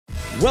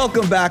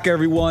Welcome back,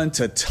 everyone,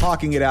 to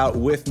Talking It Out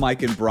with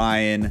Mike and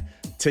Bryan.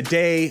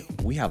 Today,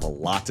 we have a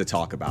lot to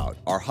talk about.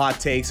 Our hot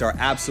takes are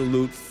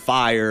absolute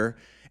fire.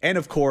 And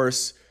of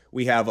course,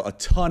 we have a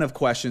ton of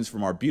questions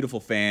from our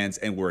beautiful fans,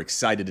 and we're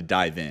excited to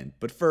dive in.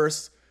 But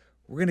first,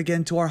 we're going to get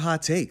into our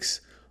hot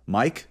takes.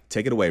 Mike,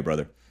 take it away,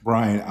 brother.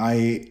 Bryan,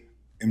 I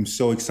am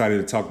so excited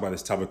to talk about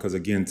this topic because,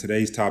 again,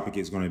 today's topic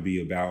is going to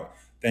be about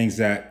things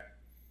that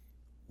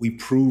we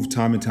prove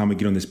time and time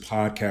again on this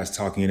podcast,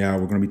 Talking It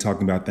Out. We're going to be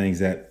talking about things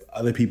that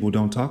other people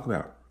don't talk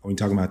about. We're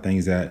talking about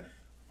things that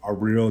are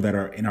real, that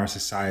are in our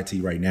society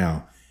right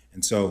now.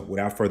 And so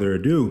without further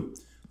ado,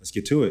 let's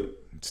get to it.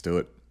 Let's do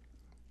it.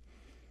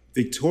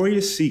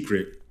 Victoria's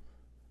Secret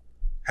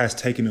has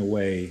taken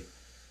away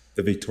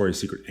the Victoria's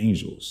Secret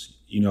angels.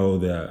 You know,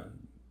 the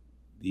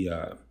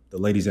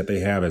ladies that they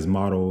have as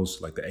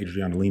models, like the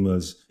Adriana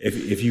Limas.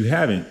 If you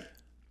haven't,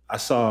 I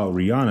saw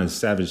Rihanna's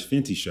Savage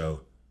Fenty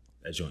show.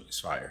 That joint is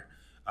fire.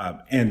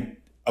 And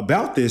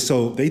about this,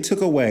 so they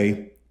took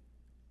away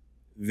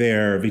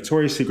their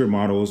Victoria's Secret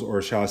models, or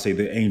shall I say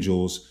the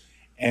angels.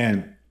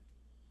 And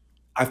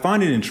I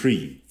find it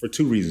intriguing for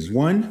two reasons.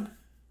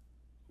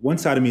 One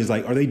side of me is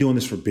like, are they doing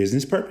this for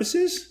business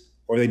purposes,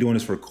 or are they doing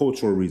this for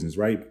cultural reasons,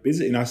 right?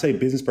 And I say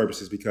business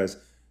purposes because,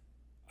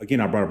 again,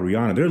 I brought up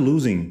Rihanna. They're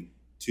losing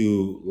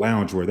to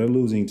loungewear. They're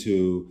losing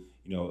to,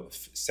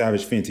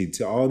 Savage Fenty,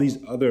 to all these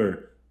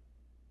other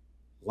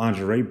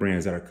lingerie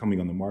brands that are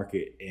coming on the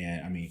market.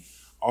 And I mean,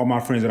 all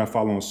my friends that I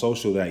follow on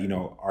social that,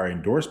 are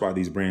endorsed by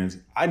these brands,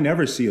 I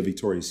never see a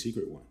Victoria's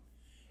Secret one.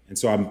 And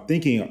so I'm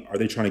thinking, are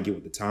they trying to get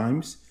with the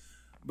times?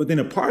 But then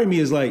a part of me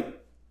is like,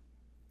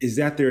 is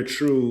that their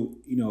true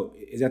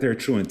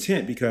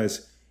intent?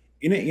 Because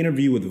in an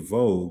interview with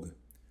Vogue,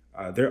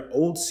 their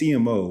old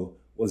CMO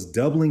was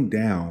doubling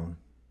down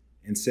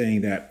and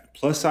saying that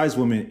plus size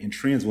women and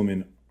trans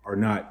women are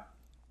not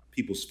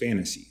people's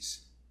fantasies.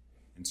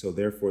 And so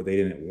therefore they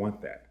didn't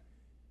want that.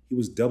 He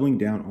was doubling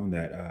down on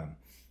that.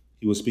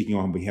 He was speaking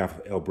on behalf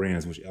of L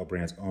Brands, which L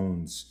Brands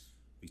owns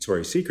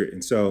Victoria's Secret.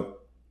 And so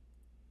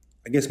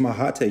I guess my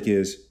hot take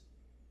is,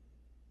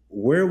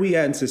 where are we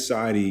at in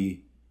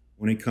society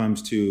when it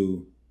comes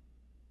to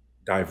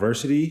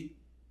diversity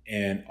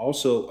and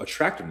also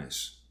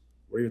attractiveness?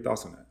 What are your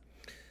thoughts on that?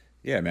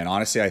 Yeah, man,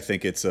 honestly, I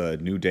think it's a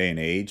new day and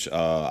age.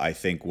 I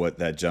think what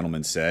that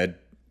gentleman said,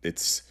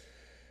 it's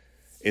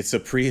a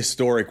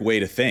prehistoric way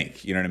to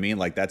think. You know what I mean?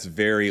 Like, that's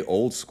very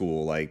old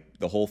school. Like,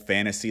 the whole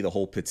fantasy, the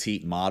whole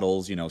petite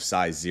models,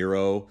 size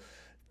 0,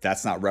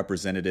 that's not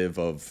representative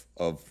of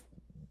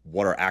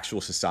what our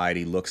actual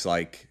society looks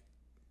like,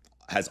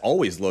 has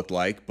always looked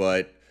like,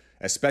 but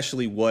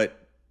especially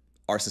what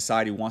our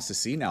society wants to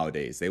see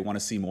nowadays. They want to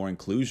see more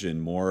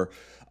inclusion, more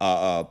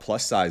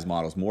plus size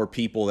models, more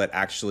people that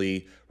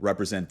actually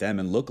represent them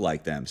and look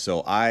like them.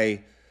 So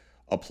I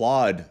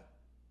applaud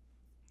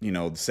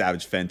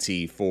Savage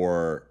Fenty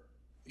for,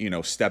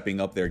 stepping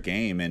up their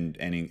game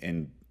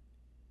and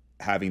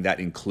having that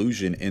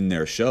inclusion in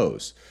their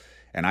shows.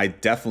 And I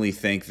definitely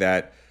think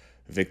that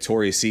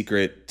Victoria's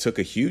Secret took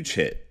a huge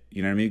hit,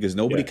 you know what I mean? Because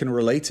nobody can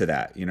relate to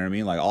that, you know what I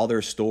mean? Like, all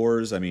their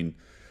stores, I mean,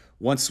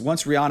 once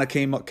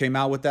Rihanna came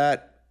out with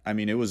that, I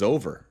mean, it was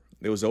over.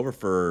 It was over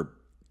for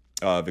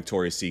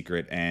Victoria's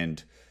Secret.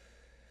 And,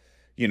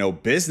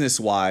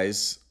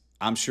 business-wise,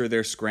 I'm sure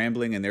they're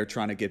scrambling and they're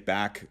trying to get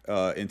back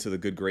into the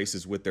good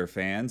graces with their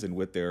fans and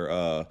with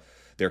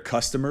their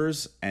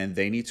customers, and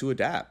they need to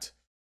adapt.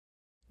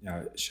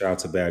 Yeah, shout out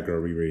to Bad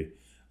Girl Riri.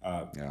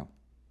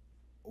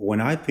 When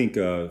I think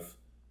of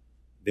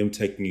them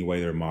taking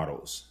away their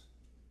models,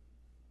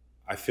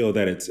 I feel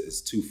that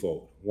it's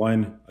twofold.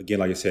 One, again,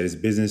 like I said, it's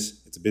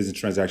business. It's a business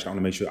transaction. I want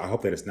to make sure. I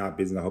hope that it's not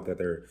business. I hope that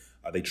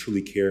they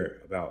truly care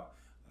about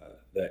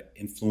the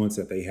influence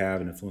that they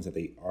have and influence that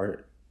they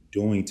are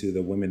doing to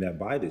the women that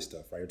buy this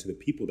stuff, right? Or to the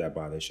people that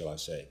buy this, shall I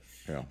say.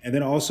 Yeah. And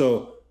then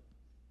also,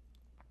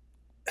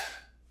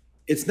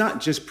 it's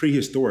not just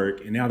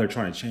prehistoric and now they're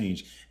trying to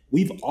change.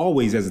 We've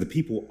always, as the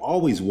people,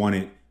 always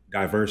wanted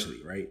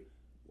diversity, right?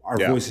 Our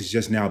voice is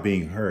just now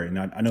being heard. And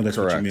I know that's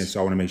Correct. What you meant,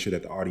 so I want to make sure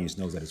that the audience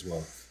knows that as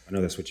well. I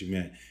know that's what you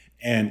meant.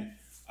 And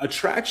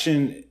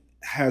attraction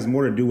has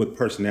more to do with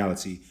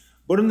personality.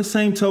 But in the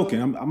same token,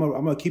 I'm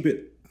gonna keep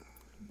it,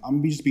 I'm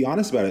gonna just be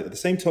honest about it. At the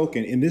same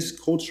token, in this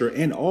culture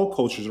and all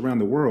cultures around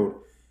the world,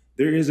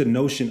 there is a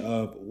notion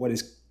of what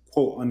is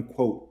quote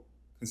unquote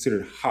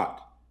considered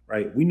hot,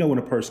 right? We know when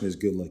a person is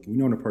good looking. We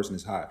know when a person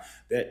is hot.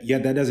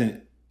 That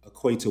doesn't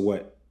equate to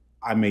what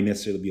I may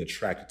necessarily be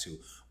attracted to.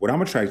 What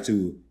I'm attracted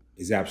to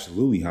is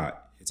absolutely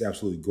hot. It's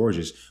absolutely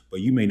gorgeous,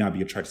 but you may not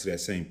be attracted to that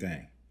same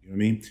thing. You know what I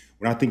mean?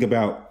 When I think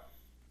about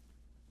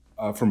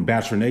from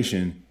Bachelor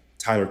Nation,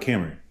 Tyler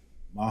Cameron,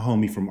 my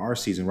homie from our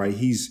season, right?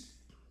 He's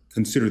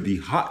considered the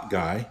hot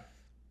guy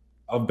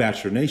of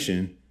Bachelor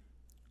Nation,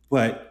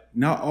 but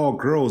not all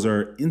girls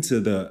are into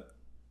the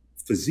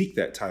physique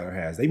that Tyler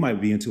has. They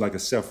might be into like a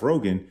Seth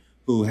Rogen,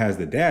 who has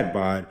the dad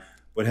bod,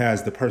 but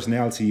has the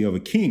personality of a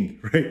king,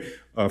 right?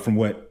 From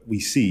what we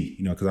see,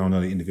 because I don't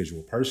know the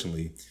individual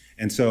personally.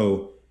 And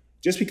so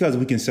just because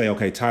we can say,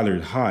 okay, Tyler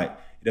is hot,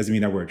 it doesn't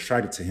mean that we're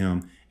attracted to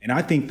him. And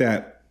I think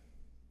that.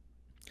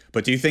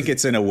 But do you think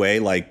it's in a way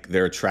like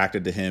they're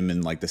attracted to him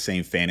in like the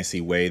same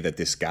fantasy way that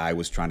this guy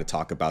was trying to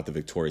talk about the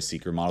Victoria's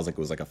Secret models? Like it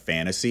was like a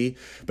fantasy,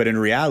 but in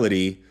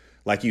reality,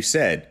 like you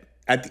said,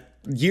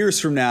 years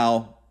from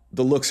now,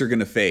 the looks are going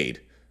to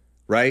fade,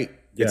 right?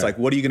 Yeah. It's like,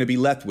 what are you going to be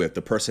left with?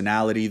 The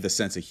personality, the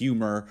sense of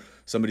humor,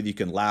 somebody that you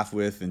can laugh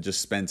with and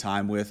just spend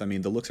time with. I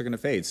mean, the looks are going to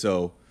fade.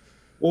 So,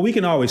 well, we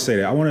can always say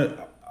that. I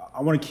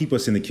want to keep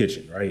us in the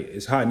kitchen, right?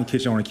 It's hot in the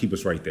kitchen. I want to keep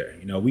us right there.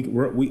 You know,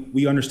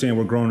 we understand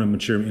we're grown and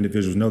mature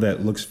individuals. Know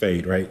that looks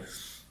fade, right?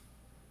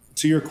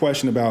 To your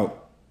question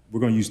about, we're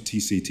going to use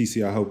TC.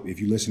 TC, I hope if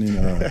you're listening,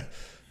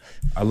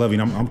 I love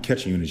you. I'm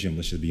catching you in the gym.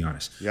 Let's just be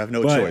honest. You have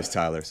no choice,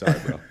 Tyler. Sorry,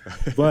 bro.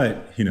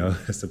 But you know,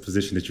 that's the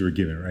position that you were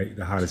given, right?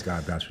 The hottest guy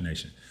of Bachelor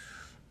Nation.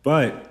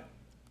 But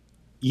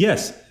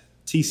yes,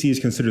 TC is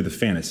considered the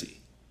fantasy,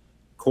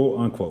 quote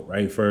unquote,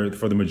 right? For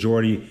the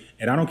majority.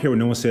 And I don't care what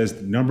no one says,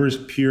 the numbers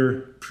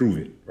prove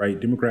it, right?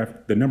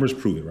 The numbers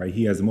prove it, right?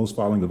 He has the most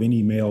following of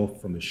any male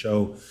from the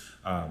show.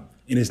 And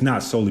it's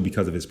not solely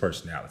because of his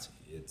personality.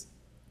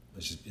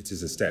 It's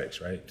his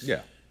aesthetics, right?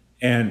 Yeah.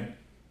 And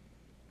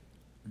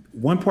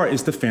one part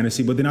is the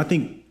fantasy, but then I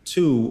think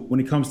too, when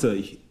it comes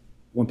to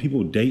when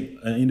people date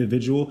an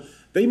individual,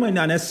 they might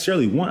not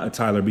necessarily want a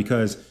Tyler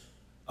because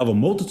of a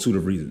multitude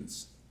of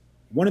reasons.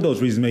 One of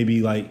those reasons may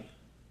be like,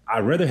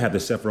 I'd rather have the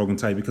Seth Rogen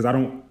type because I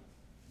don't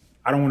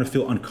want to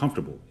feel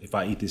uncomfortable if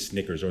I eat this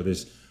Snickers or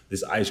this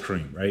ice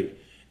cream, right?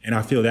 And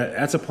I feel that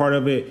that's a part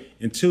of it.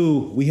 And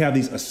two, we have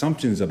these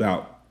assumptions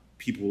about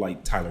people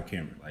like Tyler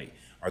Cameron. Like,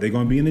 are they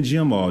going to be in the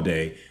gym all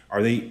day?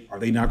 Are they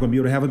not going to be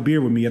able to have a beer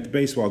with me at the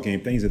baseball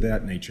game? Things of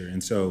that nature.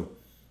 And so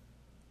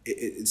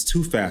it's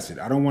two-faceted.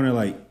 I don't want to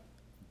like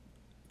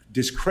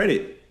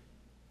discredit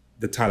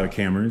the Tyler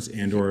Camerons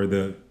and or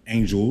the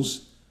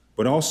Angels,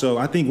 but also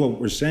I think what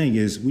we're saying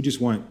is we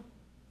just want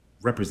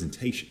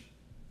representation.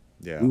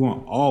 Yeah. We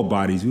want all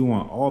bodies. We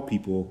want all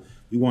people.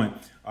 We want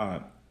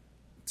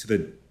to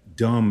the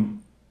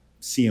dumb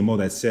CMO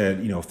that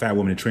said, you know, fat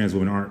women and trans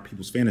women aren't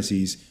people's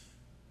fantasies.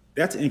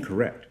 That's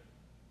incorrect.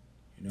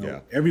 You know, yeah.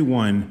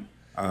 Everyone,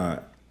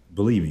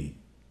 believe me,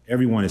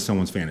 everyone is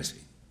someone's fantasy.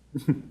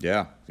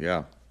 Yeah.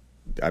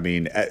 I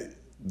mean,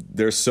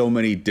 there's so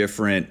many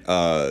different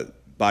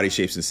body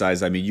shapes and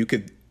sizes. I mean,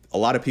 a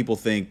lot of people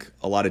think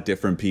a lot of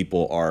different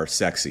people are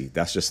sexy.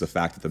 That's just the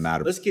fact of the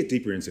matter. Let's get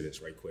deeper into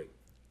this right quick.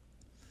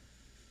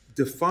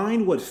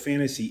 Define what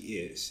fantasy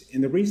is.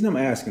 And the reason I'm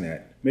asking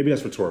that, maybe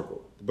that's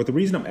rhetorical, but the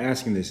reason I'm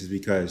asking this is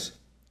because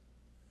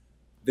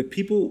the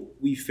people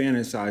we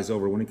fantasize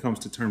over when it comes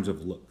to terms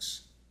of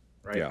looks,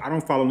 right? Yeah. I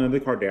don't follow none of the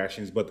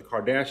Kardashians, but the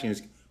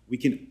Kardashians, we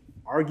can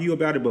argue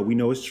about it, but we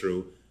know it's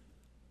true.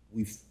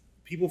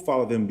 People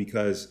follow them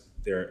because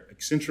they're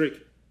eccentric,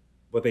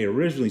 but they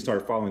originally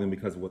started following them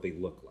because of what they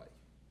look like.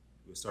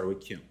 It started with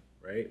Kim,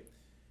 right?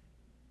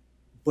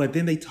 But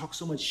then they talk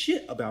so much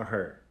shit about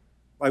her.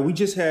 Like we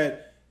just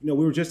had, you know,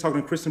 we were just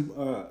talking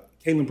to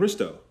Caitlin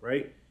Bristow,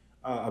 right?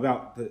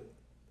 About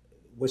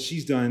what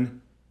she's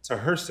done to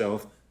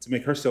herself to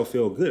make herself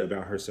feel good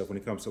about herself when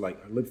it comes to like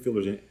lip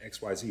fillers and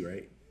XYZ,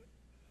 right?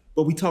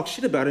 But we talk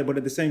shit about it, but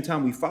at the same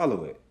time we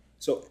follow it.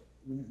 So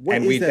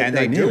what is that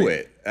dynamic?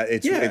 They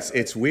do it.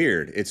 It's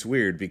weird. It's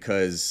weird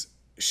because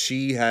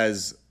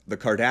the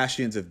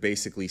Kardashians have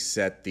basically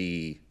set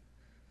the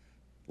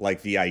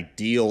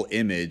ideal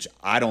image.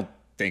 I don't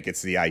think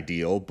it's the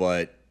ideal,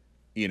 but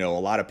you know, a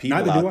lot of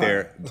people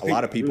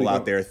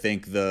out there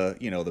think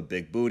the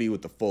big booty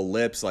with the full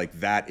lips, like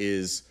that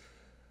is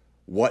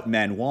what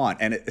men want.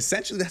 And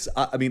essentially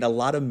a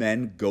lot of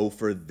men go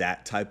for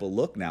that type of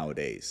look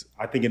nowadays.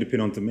 I think it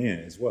depends on the man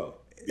as well.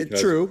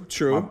 True.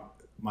 A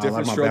lot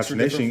of my Bachelor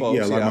Nation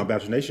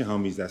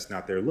homies, that's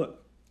not their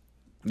look.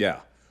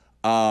 Yeah.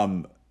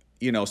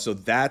 So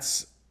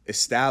that's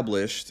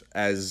established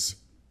as,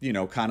 you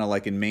know, kind of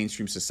like in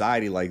mainstream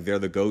society, like they're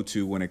the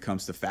go-to when it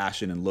comes to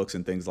fashion and looks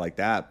and things like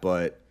that.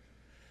 But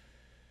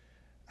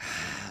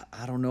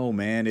I don't know,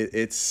 man.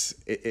 It's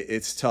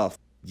tough.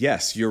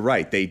 Yes, you're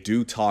right. They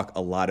do talk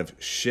a lot of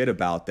shit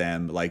about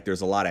them. Like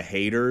there's a lot of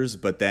haters,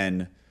 but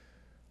then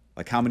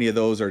like how many of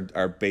those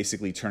are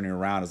basically turning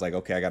around as like,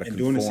 okay, I got to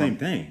conform. Doing the same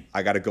thing.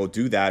 I got to go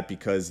do that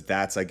because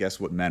that's, I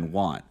guess, what men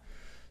want.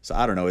 So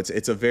I don't know.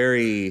 It's a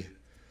very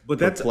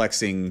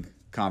perplexing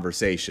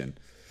conversation.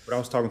 But I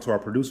was talking to our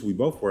producer, we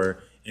both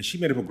were, and she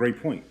made up a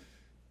great point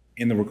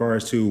in the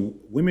regards to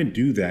women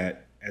do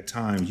that at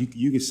times.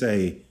 You could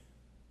say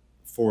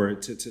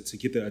to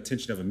get the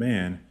attention of a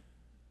man,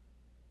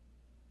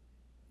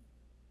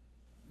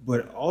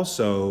 but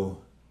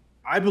also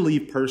I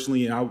believe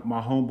personally, and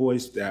my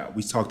homeboys that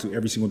we talk to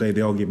every single day,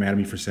 they all get mad at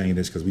me for saying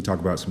this because we talk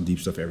about some deep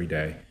stuff every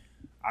day.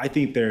 I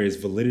think there is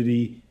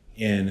validity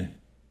in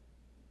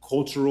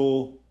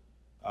cultural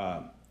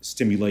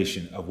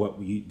stimulation of what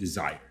we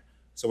desire.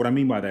 So what I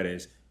mean by that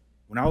is,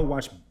 when I would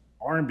watch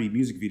R&B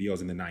music videos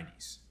in the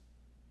 90s,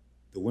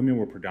 the women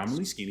were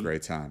predominantly skinny.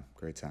 Great time.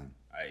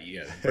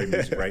 Yeah, great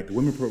music, right? The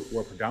women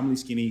were predominantly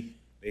skinny.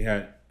 They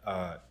had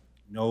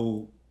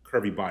no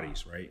curvy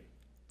bodies, right?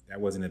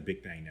 That wasn't a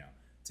big thing now.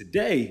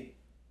 Today,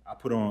 I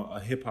put on a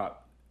hip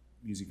hop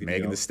music video.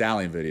 Megan Thee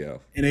Stallion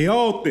video. And they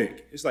all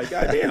think, it's like,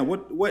 God damn,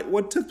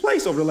 what took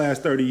place over the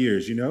last 30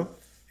 years, you know?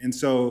 And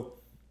so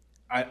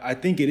I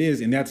think it is,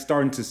 and that's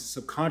starting to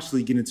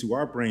subconsciously get into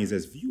our brains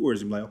as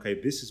viewers and be like, okay,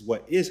 this is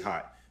what is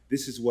hot.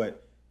 This is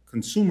what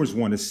consumers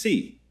want to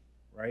see,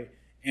 right?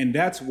 And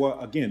that's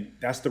what, again,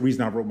 that's the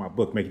reason I wrote my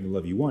book, Making the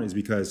Love You Want, is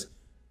because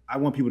I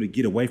want people to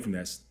get away from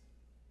that,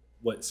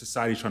 what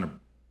society's trying to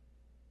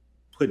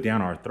put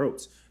down our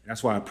throats. And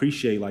that's why I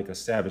appreciate like a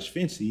Savage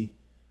Fenty.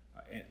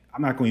 And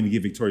I'm not going to even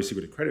give Victoria's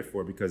Secret the credit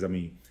for it because, I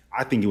mean,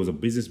 I think it was a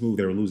business move.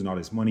 They were losing all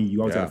this money. You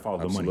always got to follow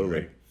the money,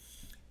 right?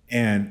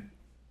 And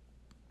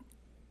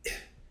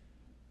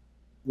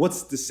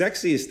what's the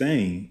sexiest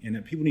thing,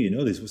 and people need to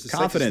know this, what's the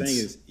confidence.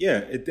 Sexiest thing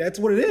is, that's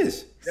what it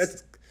is.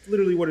 That's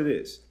literally what it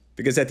is.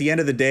 Because at the end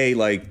of the day,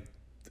 like,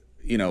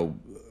 you know,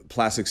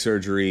 plastic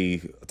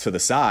surgery to the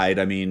side,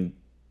 I mean,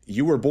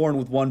 you were born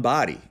with one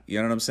body. You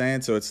know what I'm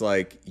saying? So it's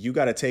like, you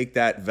got to take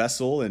that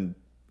vessel and,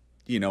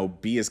 you know,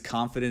 be as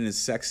confident, as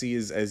sexy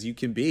as you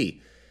can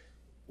be.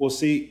 Well,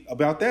 see,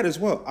 about that as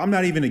well, I'm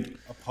not even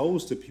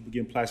opposed to people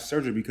getting plastic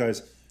surgery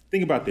because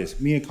think about this.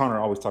 Me and Connor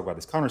always talk about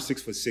this. Connor's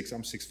 6'6".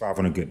 I'm 6'5"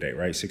 on a good day,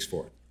 right?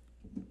 6'4".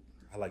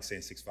 I like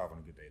saying 6'5" on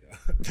a good day,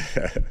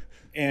 though.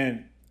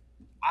 And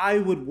I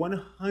would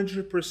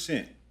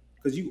 100%,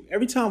 because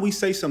every time we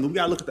say something, we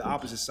got to look at the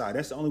opposite side.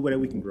 That's the only way that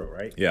we can grow,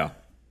 right? Yeah.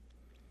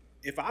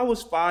 If I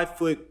was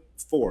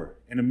 5'4"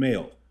 and a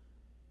male,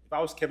 if I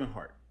was Kevin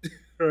Hart,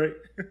 right?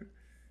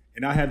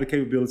 And I had the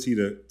capability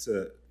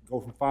to go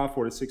from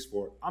 5'4" to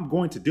 6'4", I'm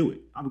going to do it.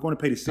 I'm going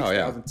to pay the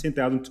 $6,000,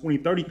 $10,000,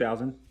 $20,000,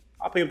 $30,000.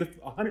 I'll pay up to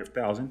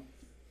 $100,000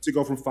 to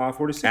go from 5'4"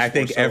 to 6'4".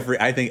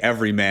 I think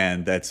every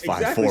man that's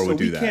 5'4" would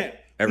do that.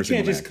 We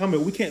can't just come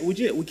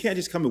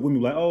at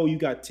women like, oh, you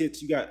got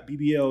tits, you got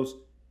BBLs.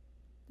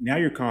 Now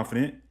you're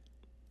confident.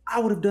 I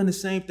would have done the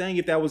same thing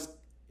if I was,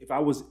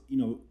 you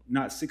know,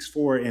 not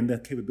 6'4" and the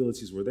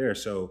capabilities were there.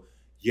 So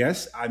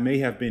yes, I may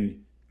have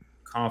been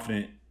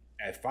confident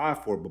at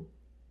 5'4", but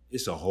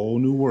it's a whole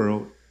new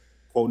world,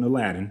 quoting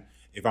Aladdin,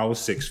 if I was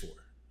 6'4",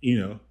 you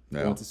know,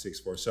 going to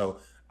 6'4". So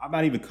I'm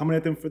not even coming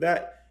at them for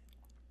that.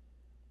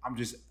 I'm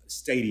just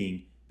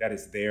stating that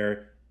it's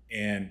there,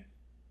 and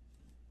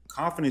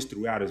confidence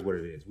throughout is what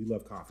it is. We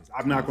love confidence.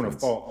 I'm not going to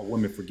fault a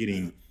woman for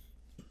getting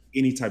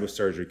any type of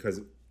surgery because,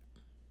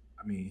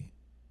 I mean,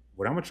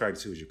 what I'm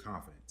attracted to is your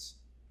confidence.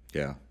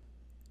 Yeah.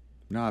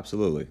 No,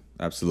 absolutely.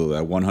 Absolutely.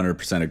 I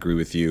 100% agree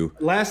with you.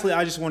 Lastly,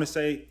 I just want to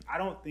say, I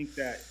don't think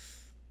that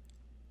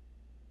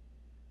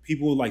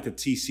people like the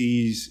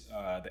TCs,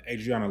 the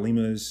Adriana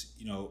Limas,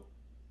 you know,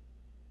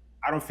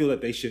 I don't feel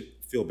that they should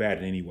feel bad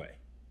in any way.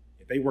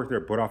 If they work their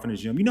butt off in the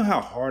gym, you know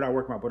how hard I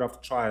work my butt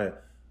off to try to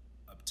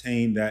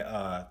obtain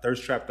that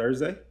Thirst Trap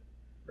Thursday,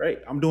 right?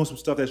 I'm doing some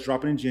stuff that's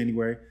dropping in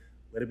January.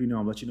 Let it be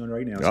known. I'm letting you know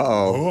right now.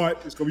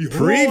 It's going to be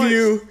hot.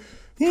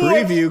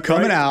 Preview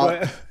coming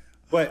right? out.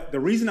 But the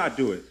reason I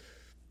do it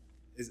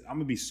is I'm going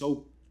to be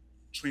so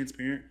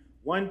transparent.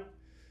 One,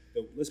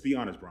 let's be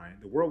honest, Brian.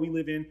 The world we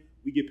live in,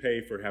 we get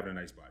paid for having a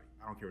nice body.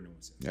 I don't care what no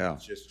one says. Yeah.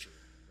 It's just true.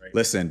 Right?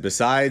 Listen,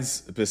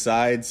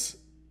 besides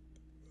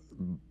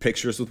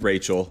pictures with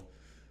Rachel,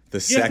 the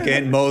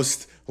second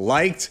most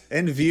liked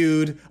and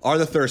viewed are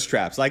the thirst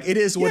traps. Like, it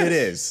is what it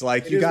is.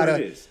 Like, you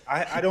gotta.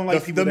 I don't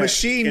like people. The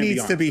machine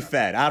needs to be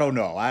fed. I don't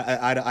know.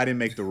 I didn't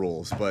make the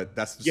rules, but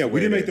that's just the way we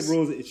didn't make the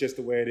rules. It's just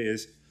the way it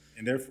is.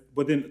 And therefore,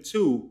 but then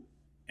two,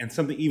 and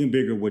something even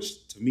bigger,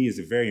 which to me is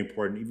very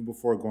important, even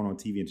before going on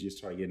TV and just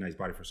try to get a nice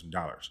body for some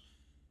dollars.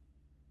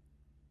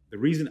 The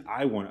reason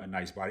I want a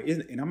nice body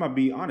isn't, and I'm gonna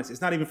be honest,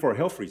 it's not even for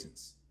health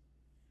reasons.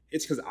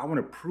 It's because I want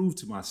to prove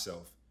to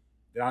myself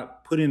that I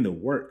put in the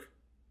work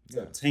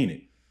to obtain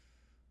it.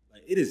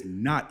 Like, it is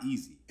not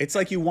easy. It's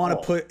like you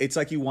want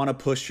to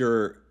push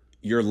your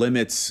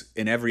limits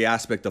in every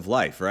aspect of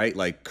life, right?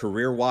 Like,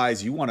 career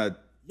wise, you want to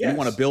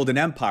build an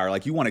empire.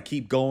 Like, you want to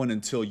keep going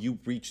until you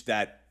reach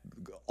that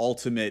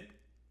ultimate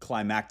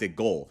climactic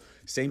goal.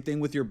 Same thing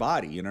with your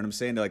body. You know what I'm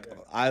saying? Like,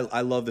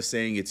 I love the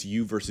saying, it's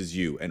you versus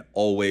you, and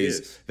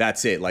always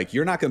that's it. Like,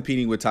 you're not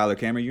competing with Tyler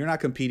Cameron. You're not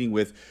competing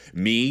with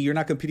me. You're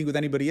not competing with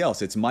anybody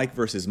else. It's Mike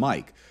versus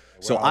Mike.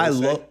 So I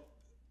love.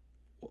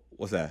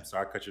 What's that?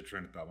 Sorry, I cut your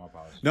train of thought. My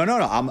apologies. No.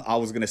 I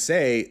was gonna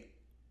say,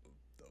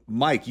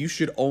 Mike, you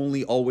should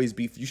always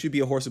be. You should be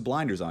a horse with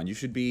blinders on. You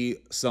should be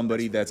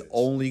somebody that's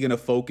only gonna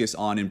focus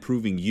on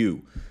improving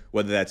you,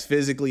 whether that's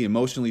physically,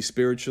 emotionally,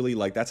 spiritually.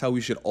 Like, that's how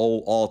we should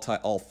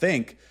all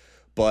think.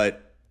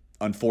 But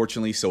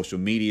unfortunately, social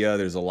media,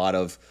 there's a lot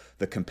of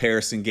the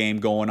comparison game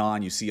going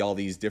on. You see all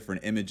these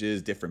different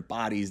images, different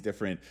bodies,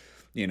 different,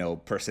 you know,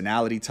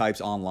 personality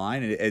types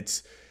online,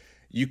 and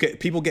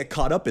people get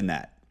caught up in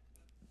that.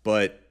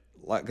 But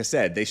like I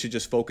said, they should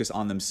just focus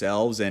on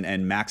themselves and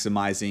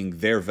maximizing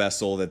their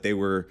vessel that they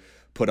were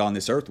put on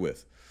this earth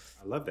with.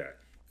 I love that.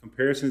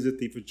 Comparison is a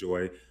thief of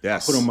joy.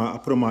 Yes. I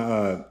put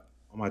on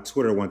my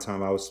Twitter one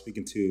time, I was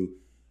speaking to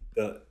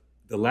the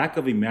lack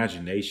of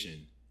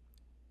imagination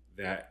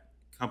that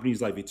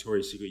companies like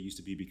Victoria's Secret used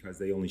to be because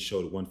they only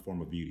showed one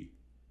form of beauty.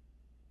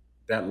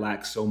 that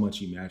lacks so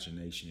much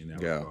imagination in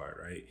that regard,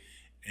 right?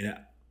 And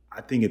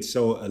I think it's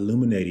so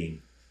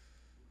illuminating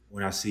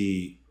when I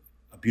see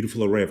a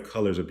beautiful array of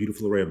colors, a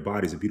beautiful array of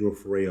bodies, a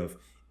beautiful array of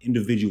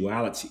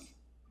individuality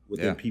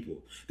within people.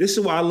 This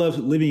is why I love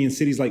living in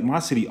cities like my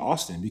city,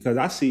 Austin, because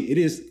I see it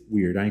is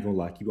weird. I ain't gonna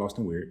lie, keep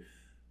Austin weird,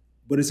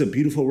 but it's a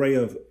beautiful array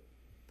of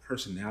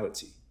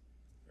personality,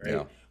 right?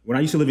 Yeah. When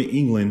I used to live in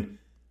England,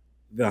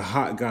 the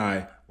hot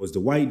guy was the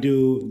white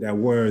dude that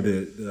wore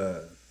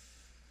the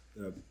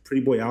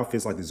pretty boy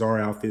outfits, like the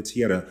Zara outfits.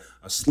 He had a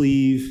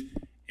sleeve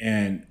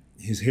and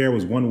his hair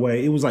was one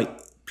way. It was like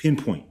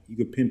pinpoint. You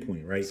could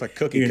pinpoint, right? It's like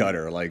cookie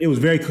cutter. Like it was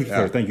very cookie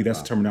cutter. Thank you.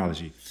 That's the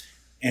terminology.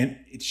 And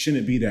it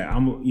shouldn't be that.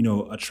 I'm,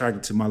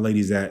 attracted to my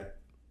ladies that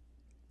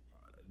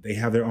they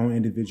have their own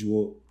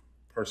individual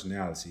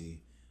personality.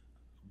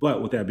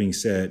 But with that being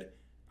said,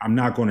 I'm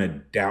not going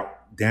to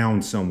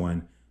down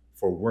someone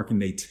for working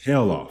their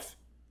tail off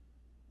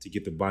to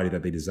get the body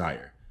that they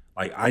desire.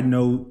 Like, I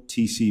know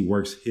TC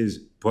works his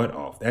butt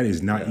off. That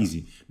is not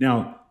easy.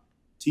 Now,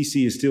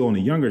 TC is still on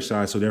the younger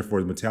side, so therefore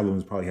his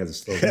metabolism probably hasn't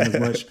slowed down as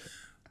much.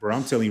 Bro,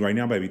 I'm telling you right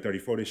now, I'm about to be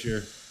 34 this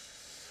year.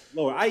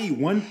 Lord, I eat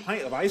 1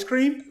 pint of ice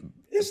cream.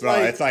 It's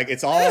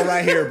all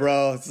right here,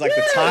 bro. It's like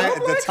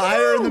the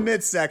tire in the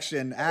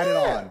midsection. Add it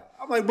on.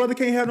 I'm like, brother,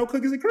 can't have no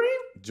cookies and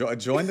cream.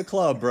 Join the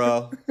club,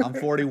 bro. I'm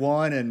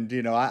 41,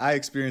 and I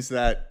experienced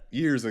that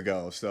years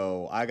ago,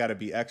 so I got to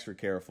be extra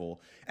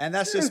careful. And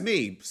that's just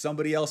me.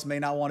 Somebody else may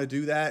not want to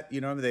do that.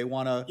 They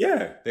want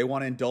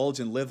to indulge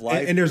and live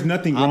life. And there's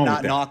nothing wrong with that.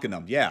 I'm not knocking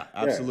them. Yeah,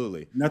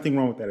 absolutely. Nothing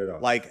wrong with that at all.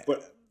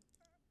 But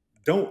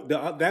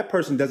that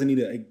person doesn't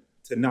need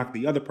to knock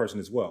the other person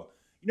as well.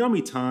 You know how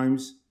many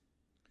times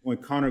when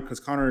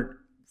because Connor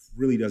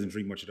really doesn't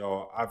drink much at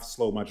all. I've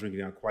slowed my drinking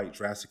down quite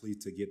drastically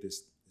to get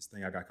this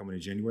thing I got coming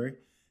in January.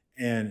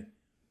 And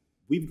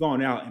we've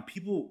gone out and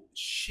people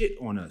shit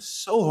on us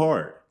so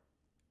hard.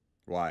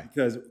 Why?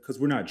 Because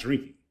we're not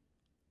drinking.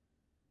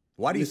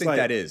 Why do you think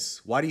that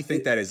is? Why do you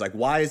think that is? Like,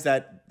 why is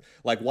that?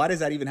 Like, why does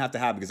that even have to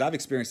happen? Because I've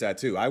experienced that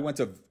too. I went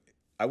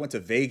to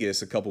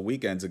Vegas a couple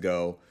weekends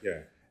ago.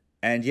 Yeah.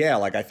 And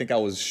I think I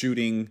was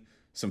shooting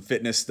some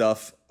fitness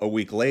stuff a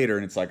week later,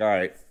 and it's like, all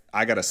right,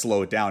 I got to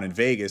slow it down in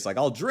Vegas. Like,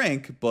 I'll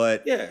drink,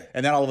 but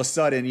and then all of a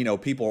sudden,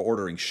 people are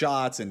ordering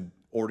shots and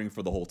ordering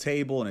for the whole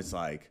table, and it's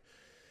like,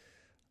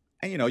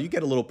 and you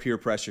get a little peer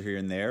pressure here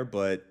and there,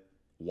 but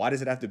why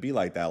does it have to be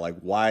like that? Like,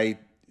 why?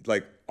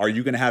 Like, are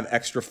you going to have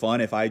extra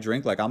fun if I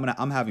drink? Like,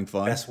 I'm having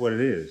fun. That's what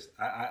it is.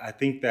 I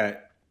think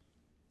that,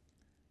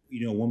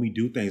 when we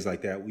do things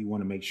like that, we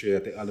want to make sure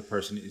that the other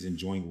person is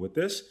enjoying with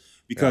us,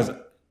 because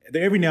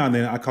every now and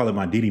then I call it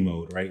my Diddy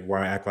mode, right? Where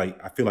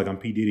I feel like I'm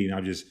P. Diddy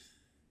and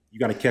you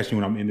got to catch me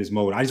when I'm in this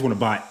mode. I just want to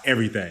buy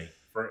everything.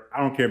 I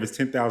don't care if it's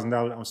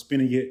 $10,000, I'm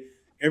spending it.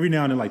 Every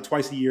now and then, like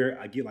twice a year,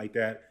 I get like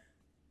that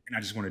and I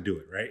just want to do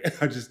it, right?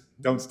 I just,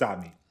 don't stop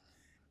me.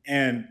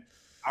 And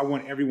I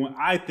want everyone,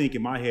 I think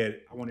in my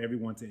head, I want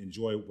everyone to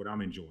enjoy what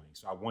I'm enjoying.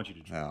 So I want you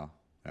to drink.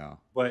 Yeah.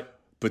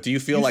 But do you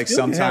feel like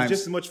sometimes sometimes have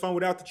just as much fun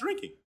without the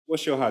drinking?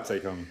 What's your hot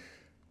take on it?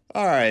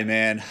 All right,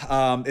 man.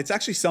 It's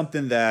actually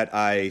something that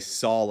I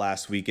saw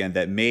last weekend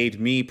that made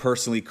me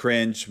personally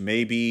cringe.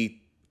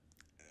 Maybe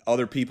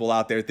other people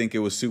out there think it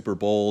was super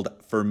bold.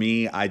 For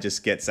me, I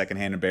just get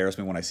secondhand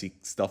embarrassment when I see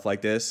stuff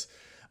like this.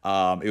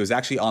 It was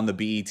actually on the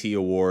BET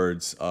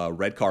Awards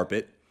red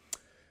carpet.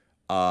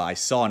 I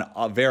saw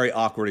a very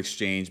awkward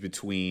exchange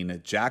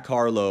between Jack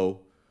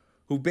Harlow,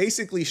 who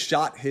basically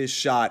shot his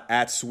shot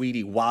at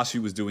Sweetie while she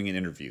was doing an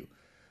interview.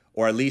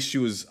 Or at least she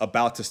was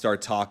about to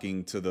start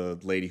talking to the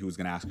lady who was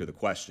going to ask her the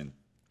question.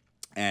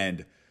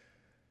 And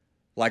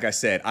like I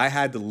said, I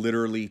had to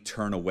literally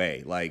turn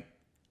away. Like,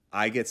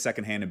 I get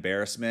secondhand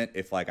embarrassment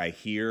if I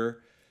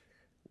hear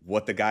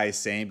what the guy is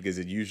saying, because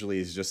it usually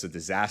is just a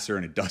disaster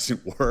and it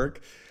doesn't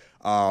work.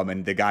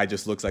 And the guy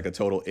just looks like a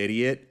total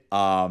idiot.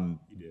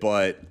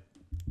 But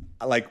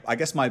I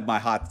guess my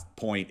hot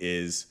point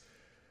is,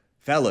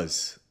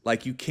 fellas,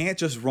 you can't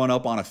just run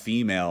up on a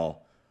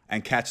female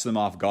and catch them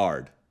off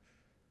guard.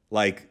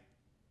 Like,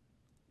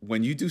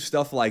 when you do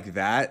stuff like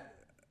that,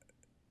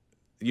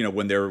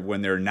 when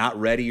they're not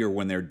ready or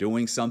when they're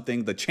doing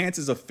something, the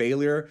chances of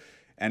failure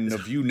and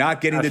of you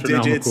not getting the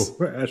digits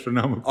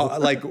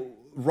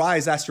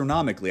rise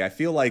astronomically. I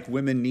feel like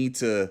women need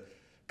to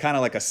kind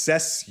of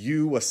assess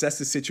the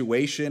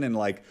situation and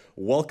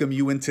welcome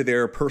you into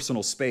their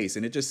personal space.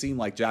 And it just seemed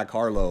like Jack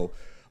Harlow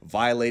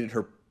violated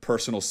her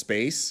personal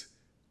space,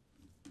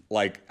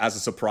 as a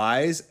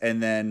surprise.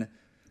 And then,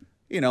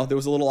 there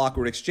was a little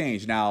awkward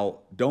exchange. Now,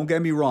 don't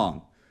get me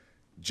wrong.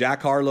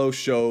 Jack Harlow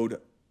showed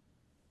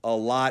a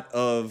lot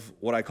of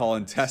what I call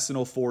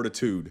intestinal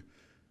fortitude,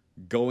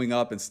 going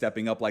up and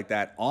stepping up like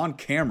that on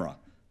camera,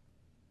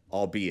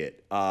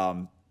 albeit.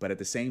 But at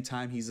the same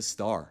time, he's a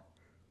star.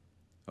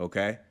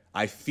 Okay?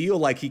 I feel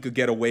like he could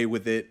get away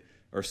with it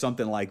or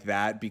something like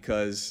that,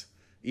 because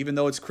even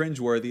though it's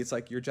cringeworthy, it's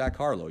you're Jack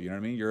Harlow. You know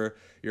what I mean? You're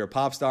a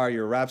pop star,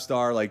 you're a rap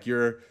star,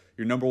 you're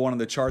number one on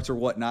the charts or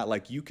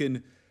whatnot. You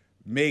can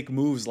make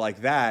moves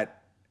like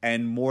that,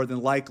 and more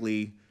than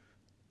likely,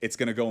 it's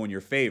going to go in your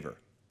favor.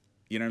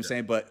 You know what I'm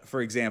saying? But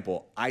for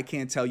example, I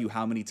can't tell you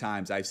how many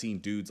times I've seen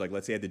dudes, like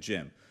let's say at the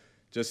gym,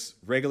 just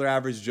regular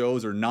average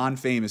Joes or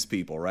non-famous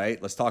people,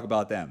 right? Let's talk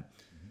about them.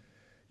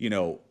 You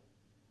know,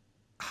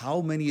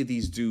 how many of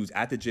these dudes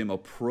at the gym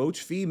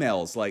approach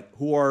females like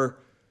who are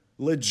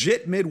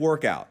legit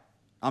mid-workout?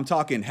 I'm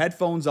talking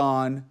headphones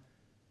on,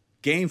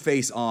 game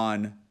face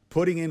on,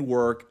 putting in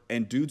work,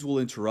 and dudes will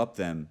interrupt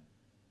them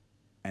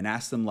and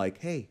ask them like,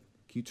 hey,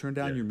 can you turn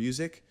down your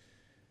music?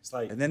 It's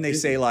like, and then they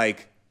say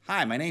like,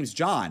 hi, my name's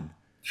John.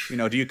 You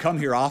know, do you come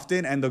here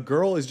often? And the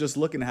girl is just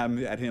looking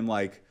at him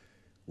like,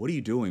 what are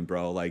you doing,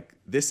 bro? Like,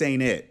 this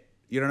ain't it.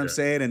 You know what I'm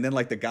saying? And then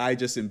like the guy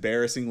just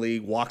embarrassingly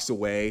walks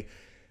away.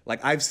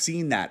 Like I've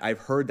seen that. I've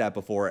heard that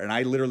before. And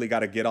I literally got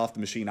to get off the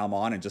machine I'm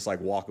on and just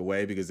like walk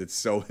away because it's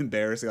so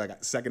embarrassing.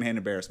 Like secondhand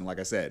embarrassment, like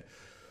I said.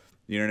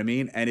 You know what I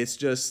mean? And it's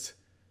just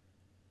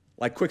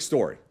like quick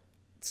story.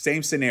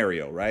 Same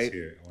scenario, right?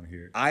 I want to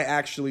hear it. I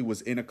actually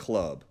was in a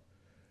club.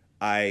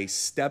 I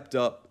stepped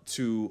up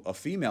to a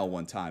female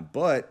one time,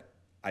 but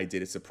I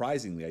did it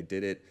surprisingly. I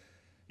did it,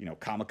 you know,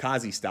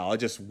 kamikaze style. I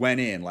just went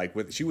in like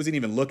she wasn't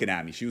even looking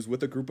at me. She was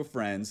with a group of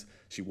friends.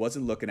 She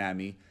wasn't looking at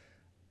me.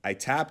 I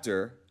tapped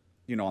her,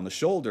 you know, on the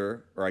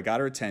shoulder, or I got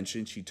her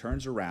attention. She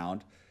turns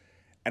around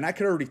and I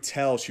could already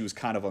tell she was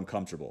kind of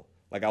uncomfortable.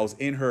 Like I was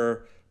in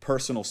her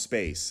personal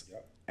space.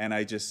 Yep. And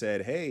I just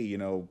said, hey, you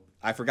know,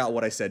 I forgot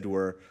what I said to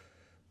her,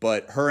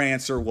 but her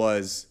answer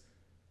was,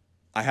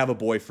 I have a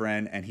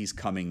boyfriend and he's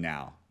coming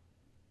now.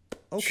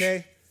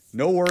 Okay,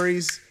 no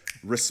worries.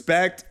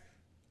 Respect.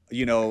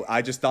 You know,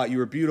 I just thought you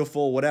were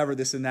beautiful, whatever,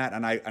 this and that.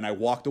 And I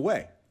walked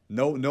away.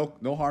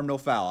 No harm, no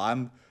foul.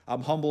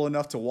 I'm humble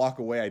enough to walk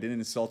away. I didn't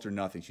insult her,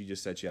 nothing. She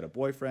just said she had a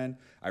boyfriend.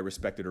 I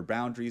respected her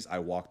boundaries. I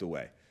walked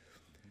away.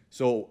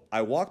 So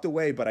I walked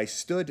away, but I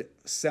stood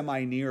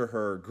semi near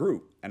her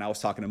group and I was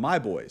talking to my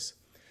boys.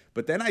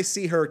 But then I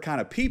see her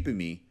kind of peeping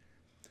me,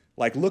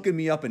 like looking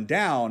me up and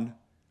down.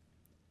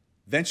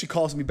 Then she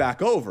calls me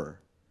back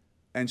over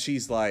and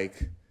she's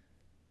like,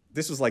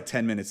 this was like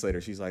 10 minutes later.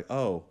 She's like,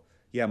 oh,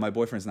 yeah, my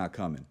boyfriend's not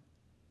coming.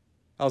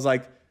 I was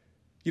like,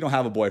 you don't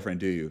have a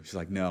boyfriend, do you? She's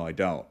like, no, I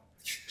don't.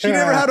 She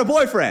never had a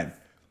boyfriend.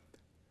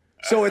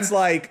 So it's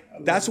like,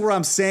 that's where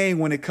I'm saying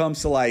when it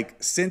comes to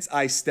like, since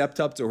I stepped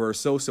up to her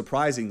so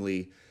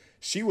surprisingly,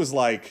 she was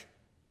like,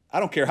 I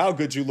don't care how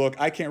good you look.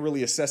 I can't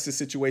really assess this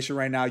situation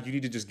right now. You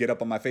need to just get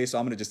up on my face. So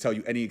I'm going to just tell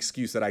you any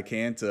excuse that I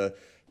can to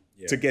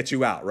get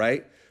you out,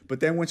 right? But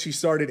then when she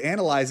started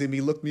analyzing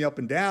me, looked me up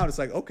and down, it's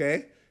like,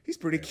 okay, he's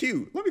pretty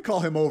cute. Let me call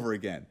him over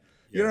again.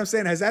 You know what I'm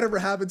saying? Has that ever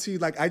happened to you?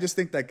 Like, I just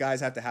think that guys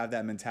have to have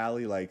that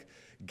mentality. Like,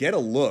 get a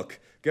look,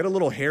 get a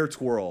little hair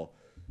twirl.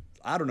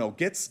 I don't know,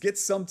 get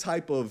some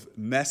type of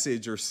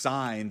message or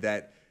sign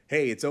that,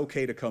 hey, it's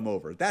okay to come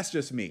over. That's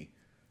just me.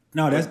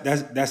 No,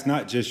 that's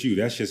not just you.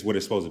 That's just what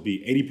it's supposed to be.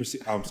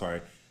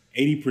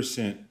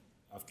 80%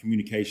 of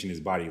communication is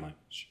body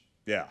language.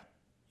 Yeah.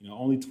 You know,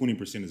 only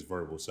 20% is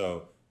verbal.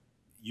 So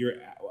you're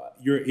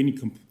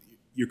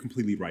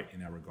completely right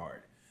in that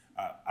regard.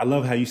 I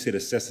love how you said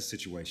assess the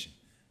situation.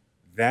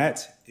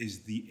 That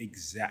is the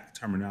exact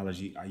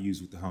terminology I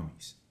use with the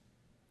homies.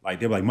 Like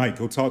they're like, Mike,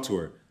 go talk to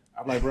her.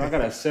 I'm like, bro, I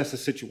gotta assess the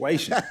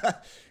situation.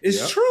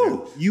 It's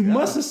true. You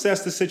must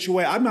assess the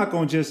situation. I'm not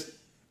gonna just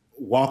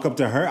walk up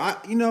to her. I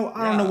don't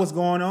know what's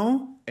going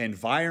on.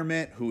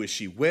 Environment, who is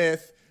she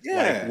with?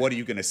 Like, what are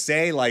you gonna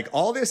say? Like,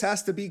 all this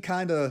has to be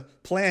kind of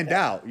planned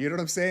out. You know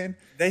what I'm saying?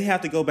 They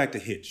have to go back to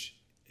Hitch.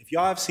 If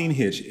y'all have seen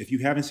Hitch, if you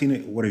haven't seen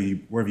it, where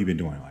have you been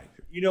doing? Like,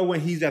 you know, when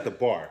he's at the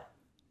bar,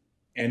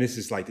 and this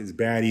is like this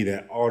baddie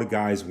that all the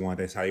guys want.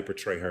 That's how you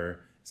portray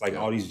her. It's like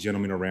all these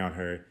gentlemen around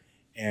her,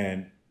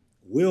 and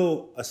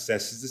Will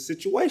assesses the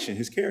situation.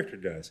 His character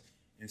does,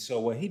 and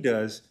so what he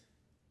does.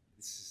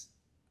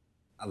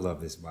 I love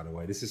this, by the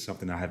way. This is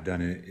something I have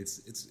done, and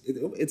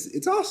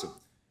it's awesome.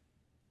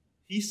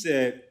 He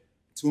said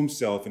to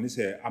himself in his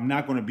head, "I'm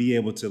not going to be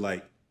able to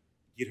like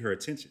get her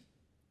attention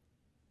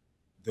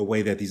the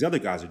way that these other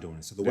guys are doing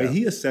it." So the way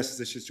he assesses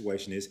the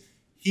situation is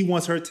he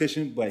wants her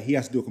attention, but he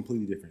has to do it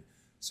completely different.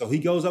 So he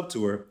goes up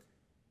to her,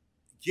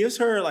 gives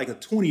her like a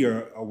 20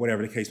 or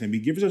whatever the case may be,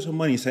 gives her some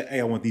money and say, hey,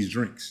 I want these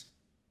drinks,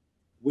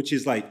 which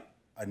is like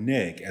a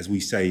neg, as we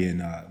say in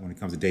when it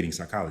comes to dating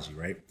psychology,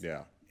 right?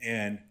 Yeah.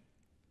 And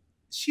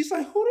she's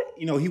like,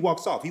 he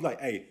walks off. He's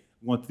like, hey,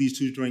 I want these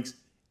 2 drinks.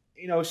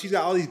 You know, she's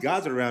got all these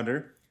guys around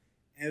her.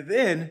 And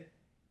then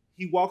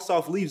he walks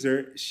off, leaves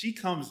her. She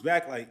comes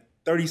back like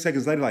 30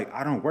 seconds later, like,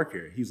 I don't work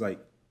here. He's like,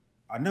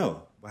 I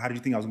know, but how do you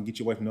think I was gonna get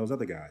you away from those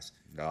other guys?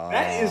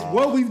 That is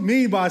what we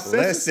mean by assessing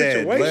the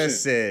situation.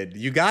 Listen,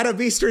 you gotta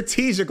be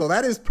strategical.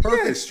 That is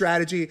perfect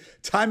strategy.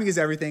 Timing is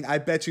everything. I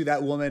bet you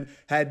that woman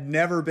had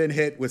never been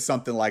hit with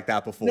something like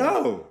that before.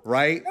 No.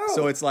 Right? No.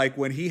 So it's like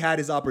when he had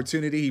his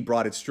opportunity, he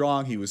brought it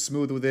strong, he was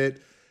smooth with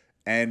it,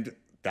 and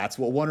that's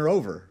what won her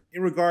over.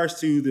 In regards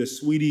to the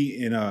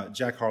Sweetie and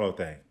Jack Harlow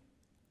thing,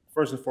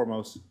 first and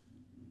foremost,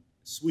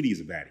 Sweetie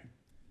is a baddie.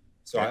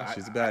 So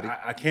she's a baddie.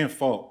 I can't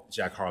fault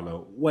Jack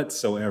Harlow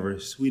whatsoever.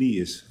 Sweetie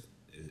is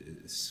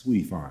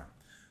Sweetie fine.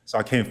 So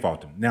I can't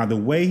fault him. Now, the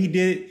way he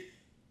did it,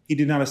 he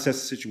did not assess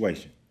the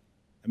situation.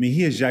 I mean,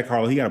 he is Jack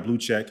Harlow. He got a blue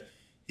check.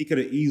 He could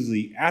have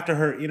easily, after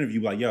her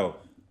interview, like, yo,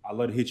 I'd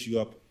love to hit you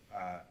up.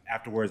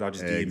 Afterwards, I'll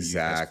just DM you.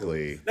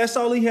 Exactly. That's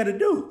all he had to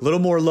do. A little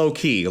more low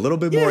key. A little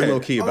bit more low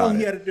key about it. All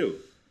he had to do.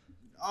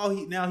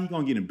 Now he's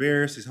gonna get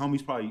embarrassed. His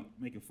homies probably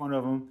making fun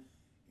of him.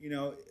 You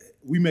know,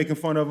 we making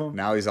fun of him.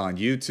 Now he's on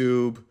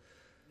YouTube.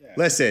 Yeah.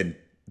 Listen,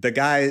 the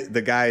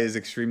guy is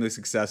extremely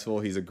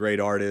successful. He's a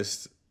great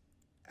artist.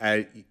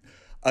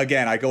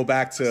 Again, I go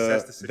back to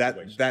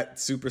that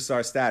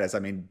superstar status. I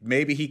mean,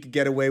 maybe he could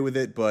get away with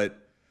it, but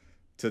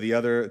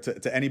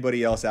to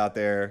anybody else out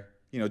there,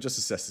 you know, just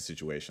assess the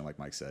situation, like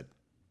Mike said.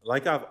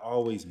 Like I've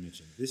always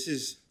mentioned, this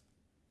is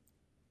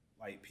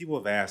like people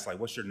have asked, like,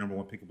 what's your number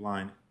one pickup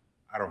line?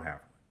 I don't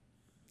have one.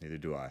 Neither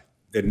do I.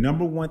 The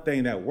number one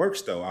thing that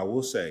works, though, I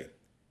will say,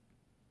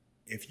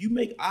 if you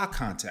make eye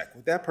contact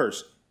with that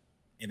person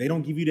and they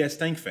don't give you that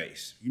stank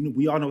face, you know,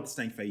 we all know what the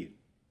stank face is.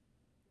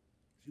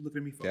 You look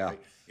at me,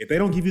 right? If they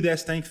don't give you that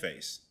stank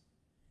face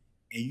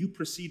and you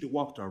proceed to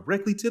walk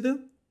directly to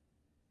them,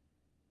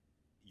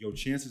 your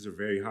chances are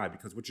very high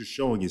because what you're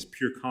showing is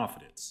pure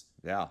confidence.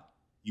 Yeah.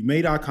 You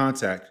made eye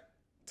contact.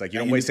 It's like you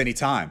don't waste any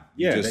time.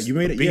 Yeah, you just you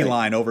made it.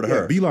 Beeline over to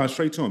her. Beeline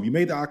straight to him. You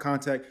made the eye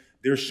contact.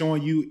 They're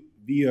showing you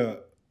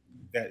via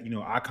that, you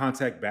know, eye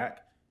contact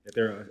back that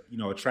they're, you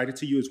know, attracted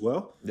to you as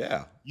well.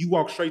 Yeah. You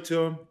walk straight to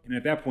them, and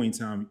at that point in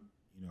time,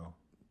 you know.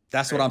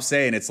 That's what I'm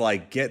saying. It's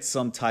like get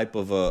some type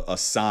of a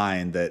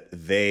sign that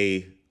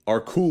they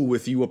are cool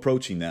with you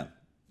approaching them.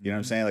 You know what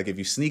I'm saying? Like if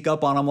you sneak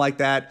up on them like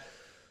that,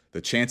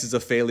 the chances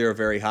of failure are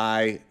very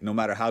high, no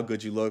matter how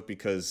good you look,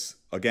 because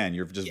again,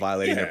 you're just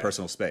violating their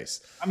personal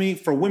space. I mean,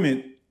 for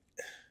women,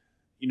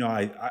 you know,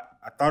 I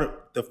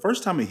thought the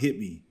first time it hit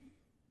me,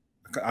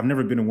 I've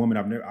never been a woman.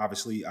 I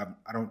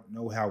don't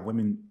know how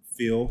women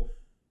feel,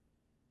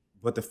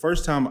 but the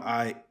first time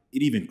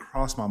it even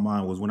crossed my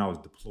mind was when I was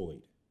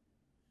deployed.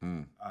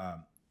 And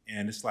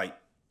it's like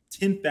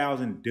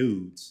 10,000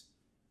 dudes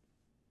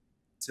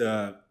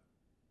to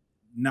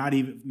not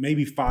even,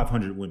 maybe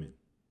 500 women.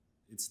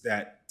 It's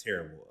that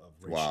terrible of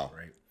ratio,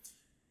 right?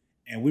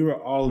 And we were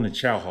all in the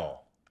chow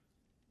hall.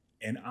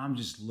 And I'm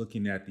just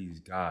looking at these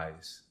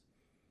guys,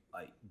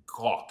 like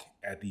gawk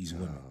at these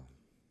women.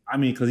 I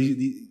mean, because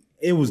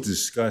it was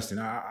disgusting.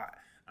 I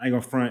ain't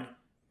gonna front.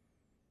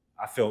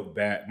 I felt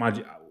bad.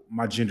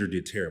 My gender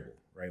did terrible,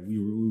 right? We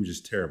were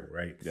just terrible,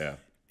 right? Yeah.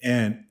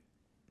 And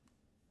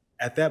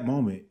at that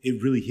moment,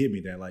 it really hit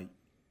me that like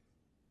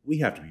we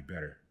have to be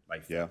better,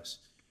 like fellas,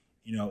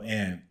 you know.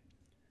 And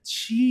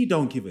she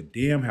don't give a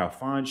damn how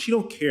fine. She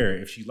don't care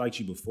if she liked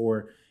you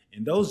before,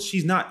 and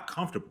she's not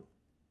comfortable.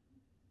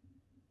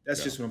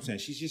 That's just what I'm saying.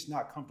 She's just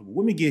not comfortable.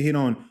 Women get hit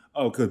on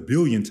a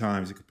billion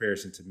times in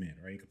comparison to men,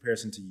 right? In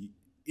comparison to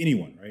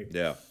anyone, right?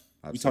 Yeah.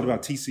 Absolutely. We talked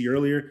about TC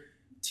earlier.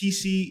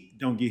 TC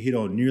don't get hit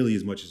on nearly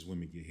as much as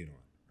women get hit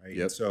on, right?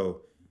 Yep.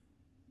 So,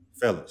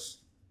 fellas,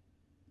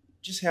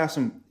 just have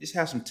some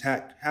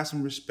tact, have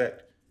some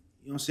respect.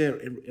 You know what I'm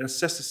saying? And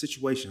assess the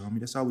situation, homie.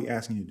 That's all we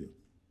asking you to do.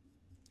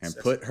 And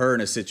put her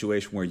in a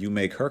situation where you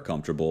make her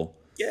comfortable.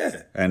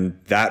 Yeah. And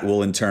that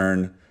will in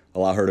turn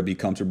allow her to be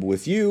comfortable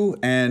with you,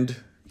 and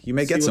you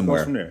may get somewhere.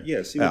 Goes from there.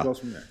 Yeah, see what goes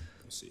from there.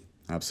 We'll see.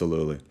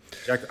 Absolutely.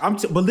 Jack,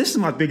 but this is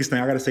my biggest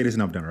thing. I got to say this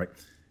and I'm done, right?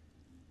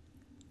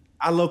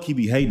 I low-key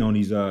be hating on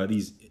these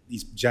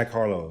Jack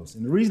Harlows.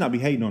 And the reason I be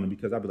hating on them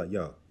because I be like,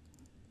 yo,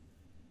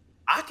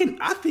 I think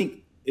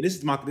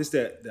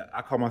that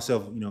I call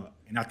myself, you know,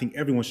 and I think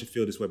everyone should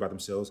feel this way about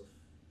themselves.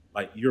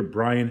 Like you're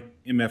Bryan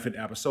MF and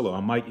Apostolo.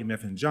 I'm Mike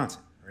MF and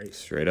Johnson, right?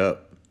 Straight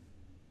up.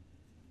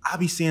 I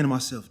be saying to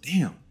myself,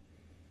 damn,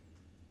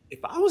 if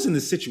I was in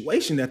the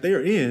situation that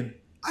they're in,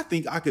 I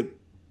think I could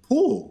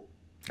pull.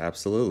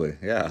 Absolutely,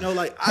 yeah. You know,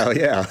 like,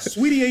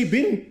 Sweetie ain't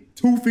been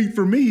 2 feet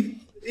from me.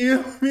 You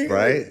know what I mean?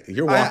 Right?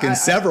 You're walking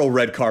several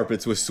red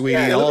carpets with Sweetie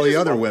and all the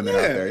other women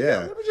out there.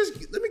 Yeah.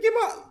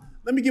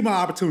 Let me get my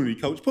opportunity,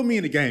 coach. Put me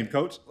in the game,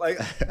 coach. Like,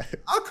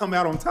 I'll come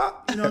out on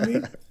top. You know what I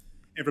mean?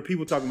 And for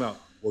people talking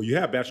about, well, you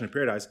have Bachelor in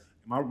Paradise,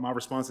 my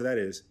response to that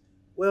is,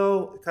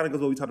 well, it kind of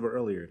goes what we talked about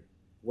earlier.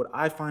 What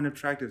I find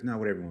attractive is not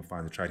what everyone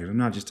finds attractive. I'm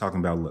not just talking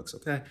about looks,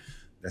 okay?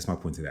 That's my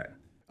point to that.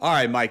 All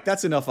right, Mike,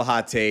 that's enough of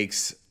hot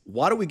takes.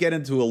 Why don't we get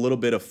into a little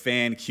bit of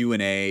fan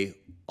Q&A?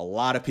 A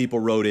lot of people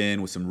wrote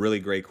in with some really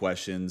great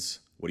questions.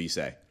 What do you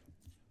say?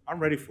 I'm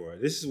ready for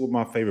it. This is what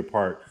my favorite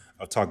part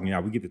of talking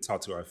out. We get to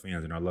talk to our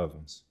fans and our loved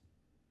ones.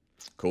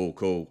 Cool,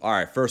 cool. All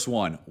right, first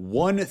one.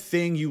 One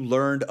thing you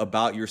learned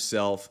about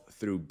yourself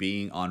through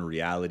being on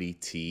reality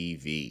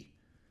TV.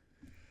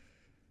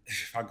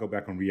 If I go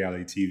back on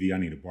reality TV, I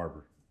need a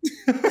barber.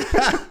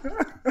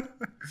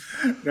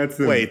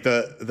 Wait,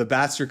 the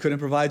Bachelor couldn't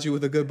provide you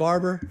with a good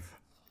barber?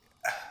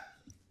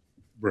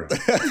 Bro.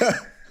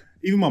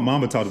 Even my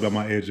mama talked about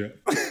my edge up.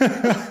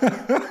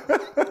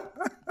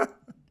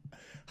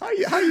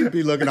 How you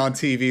be looking on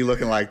TV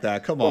looking like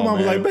that? Come on, my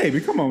mama man. Like,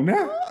 baby, come on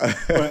now.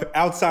 But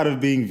outside of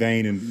being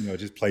vain and, you know,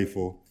 just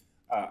playful,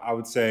 I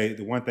would say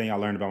the one thing I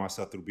learned about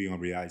myself through being on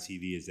reality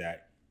TV is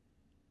that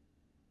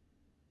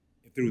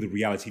through the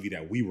reality TV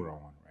that we were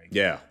on, right?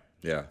 Yeah.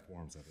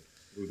 Forms of it.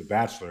 Through The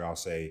Bachelor, I'll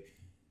say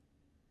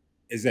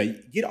is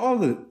that get all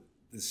the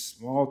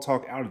small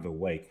talk out of the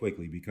way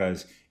quickly,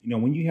 because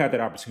when you had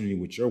that opportunity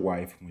with your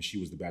wife when she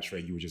was the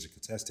Bachelorette, you were just a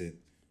contestant,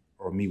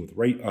 or me with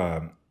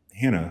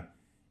Hannah.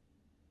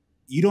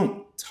 You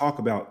don't talk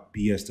about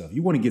BS stuff.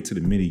 You want to get to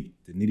the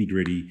nitty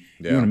gritty.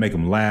 Yeah. You want to make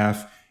them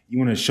laugh. You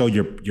want to show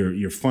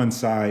your fun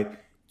side.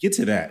 Get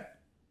to that.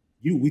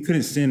 We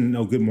couldn't send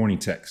no good morning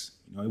text.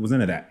 It was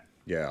none of that.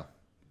 Yeah,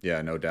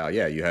 no doubt.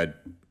 Yeah, you had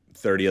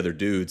 30 other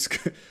dudes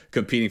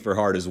competing for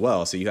heart as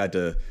well, so you had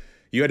to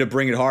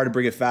bring it hard and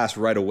bring it fast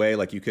right away.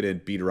 Like, you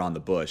couldn't beat around the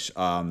bush.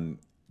 In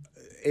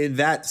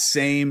that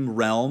same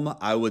realm,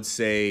 I would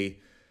say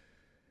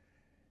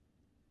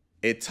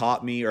it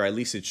taught me, or at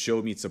least it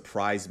showed me, it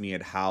surprised me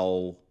at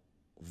how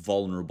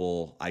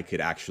vulnerable I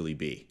could actually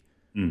be.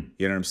 You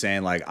know what I'm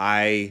saying? Like,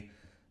 I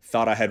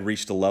thought I had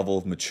reached a level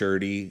of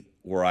maturity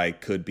where I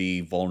could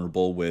be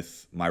vulnerable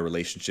with my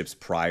relationships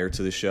prior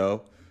to the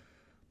show.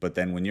 But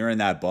then when you're in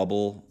that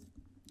bubble,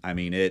 I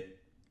mean,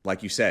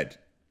 like you said,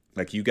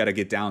 like, you got to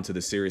get down to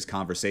the serious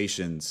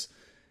conversations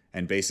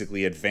and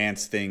basically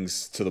advance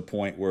things to the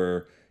point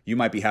where you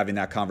might be having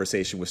that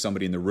conversation with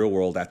somebody in the real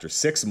world after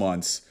 6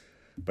 months,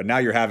 but now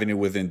you're having it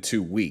within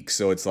 2 weeks.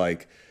 So it's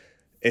like,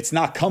 it's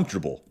not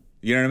comfortable.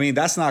 You know what I mean?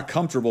 That's not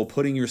comfortable,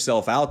 putting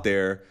yourself out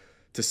there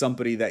to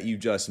somebody that you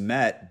just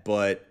met.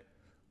 But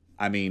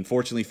I mean,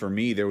 fortunately for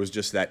me, there was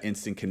just that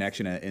instant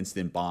connection and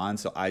instant bond.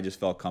 So I just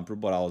felt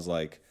comfortable. But I was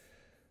like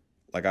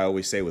I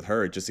always say with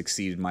her, it just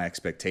exceeded my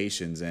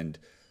expectations. And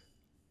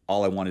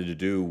all I wanted to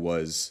do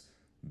was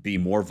be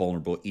more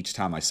vulnerable each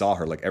time I saw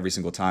her. Like, every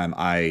single time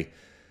I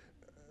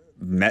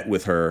met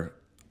with her,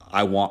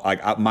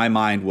 my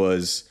mind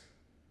was,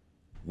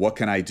 what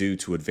can I do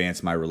to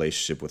advance my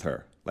relationship with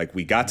her? Like,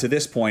 we got to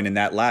this point in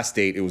that last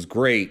date, it was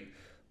great,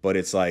 but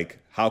it's like,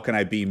 how can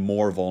I be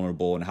more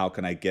vulnerable, and how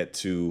can I get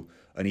to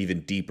an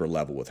even deeper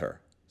level with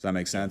her? Does that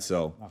make sense?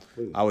 So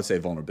I would say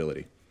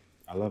vulnerability.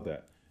 I love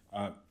that.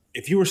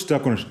 If you were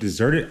stuck on a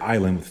deserted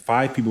island with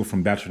 5 people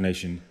from Bachelor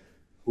Nation,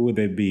 who would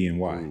they be and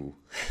why?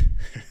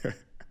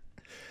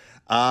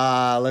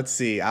 Let's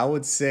see. I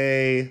would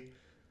say,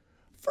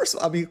 first,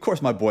 I mean, of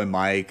course, my boy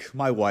Mike,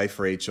 my wife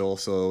Rachel.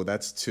 So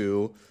that's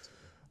 2.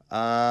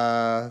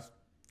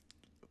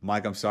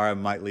 Mike, I'm sorry, I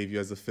might leave you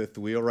as the 5th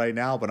wheel right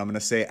now, but I'm going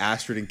to say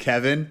Astrid and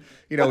Kevin.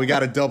 We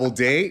got a double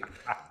date.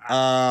 Okay,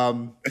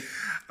 I'm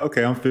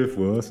 5th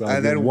wheel. So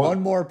and then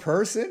one more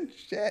person?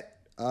 Shit.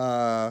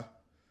 I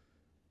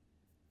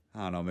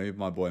don't know, maybe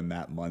my boy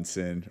Matt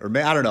Munson. Or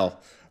I don't know.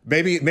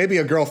 Maybe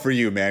a girl for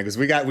you, man, because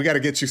we got to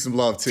get you some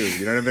love too.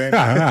 You know what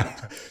I mean?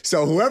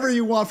 So whoever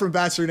you want from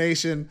Bachelor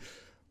Nation,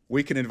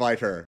 we can invite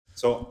her.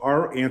 So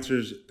our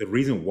answers, the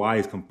reason why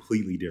is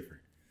completely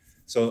different.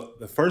 So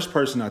the first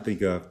person I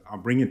think of,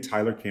 I'm bringing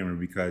Tyler Cameron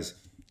because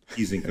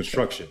he's in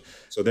construction.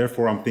 So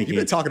therefore, I'm thinking.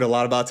 You've been talking a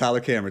lot about Tyler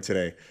Cameron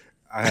today.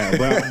 I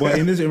have. But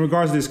in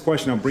regards to this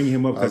question, I'm bringing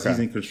him up because he's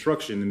in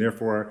construction, and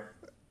therefore,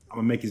 I'm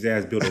gonna make his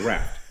ass build a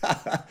raft.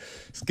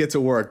 Let's get to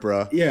work,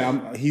 bro.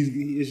 Yeah, he's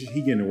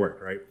getting to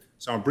work, right?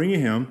 So I'm bringing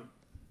him.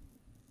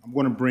 I'm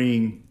going to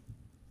bring.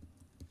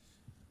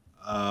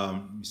 Let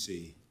me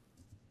see.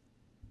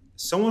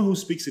 Someone who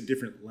speaks a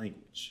different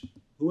language.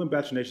 Who in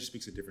Bachelor Nation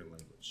speaks a different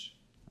language?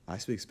 I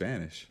speak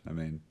Spanish. I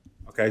mean.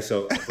 Okay,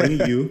 so I'm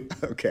bringing you.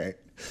 Okay.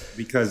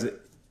 Because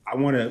I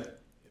want to.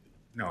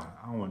 No,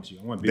 I don't want you.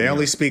 I want. They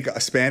only speak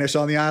Spanish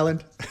on the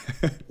island.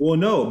 Well,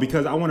 no,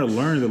 because I want to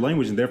learn the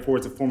language, and therefore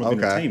it's a form of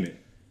entertainment.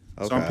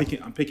 Okay. So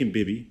I'm picking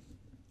Bibby.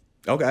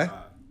 Okay.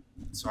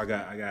 So I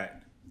got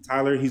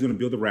Tyler. He's going to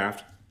build a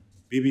raft.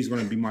 Bibby's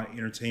going to be my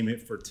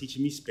entertainment for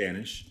teaching me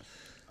Spanish.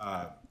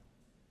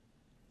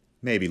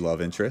 Maybe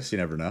love interest. You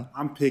never know.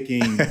 I'm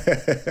picking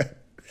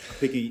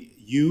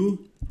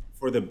you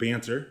for the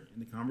banter in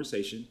the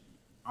conversation.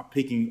 I'm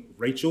picking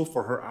Rachel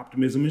for her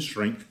optimism and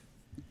strength.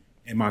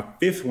 And my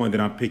 5th one that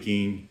I'm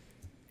picking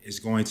is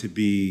going to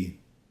be,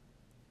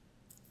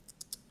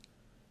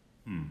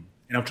 and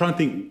I'm trying to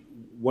think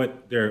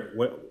what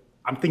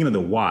I'm thinking of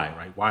the why,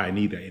 right? Why I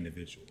need that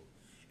individual.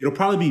 It'll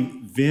probably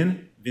be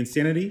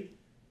Vinsanity,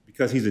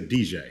 because he's a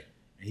DJ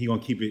and he's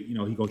gonna keep it, he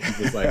gonna keep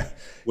us like.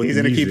 He's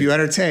gonna keep you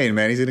entertained,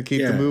 man. He's gonna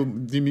keep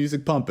the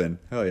music pumping.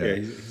 Hell yeah. Yeah,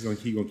 he's gonna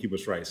keep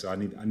us right. So I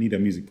need that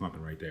music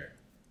pumping right there.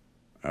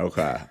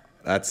 Okay.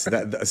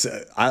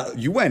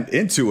 You went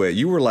into it.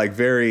 You were like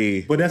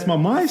very, but that's my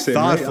mindset.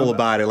 Thoughtful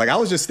about it. Like, I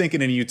was just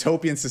thinking in a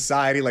utopian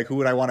society, like, who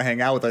would I want to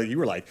hang out with? Like, you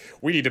were like,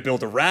 we need to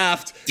build a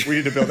raft. We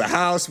need to build a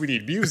house. We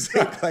need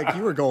music. Like,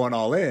 you were going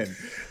all in.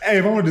 Hey,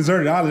 if I'm on a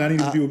deserted island, I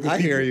need to be with good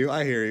people.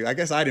 I hear you. I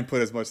guess I didn't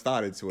put as much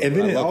thought into it. And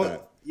then I love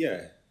that.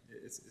 Yeah,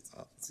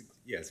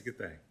 it's a good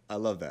thing. I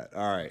love that.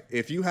 All right.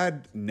 If you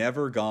had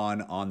never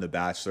gone on The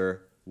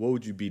Bachelor, what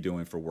would you be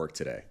doing for work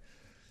today?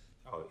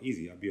 Oh,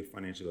 easy. I'll be a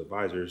financial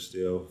advisor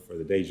still for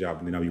the day job,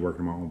 and then I'll be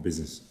working my own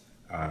business.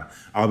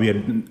 I'll be a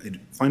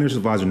financial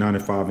advisor 9 to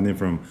 5, and then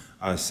from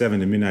 7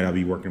 to midnight, I'll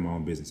be working my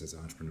own business as an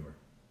entrepreneur.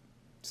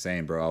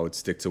 Same, bro. I would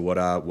stick to what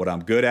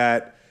I'm good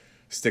at,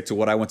 stick to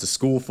what I went to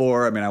school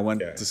for. I mean, I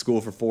went to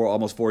school for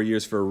almost 4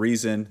 years for a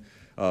reason,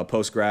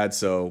 post-grad,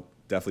 so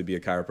definitely be a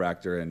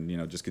chiropractor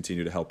and, just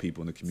continue to help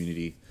people in the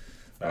community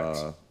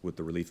with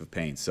the relief of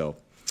pain. So,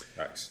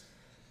 Facts.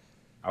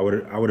 I would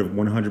have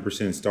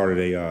 100%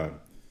 started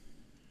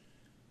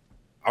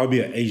I would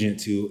be an agent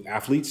to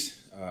athletes.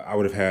 I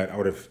would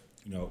have,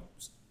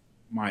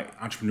 my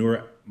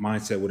entrepreneur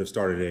mindset would have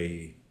started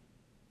a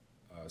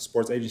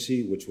sports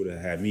agency, which would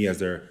have had me as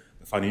the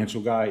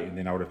financial guy, and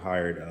then I would have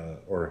hired,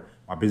 or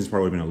my business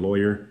partner would have been a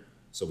lawyer,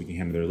 so we can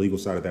handle their legal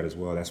side of that as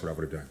well. That's what I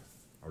would have done.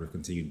 I would have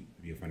continued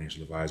to be a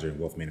financial advisor and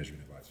wealth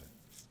management advisor.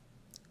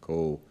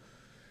 Cool.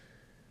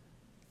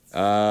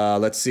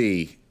 Let's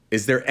see.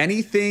 Is there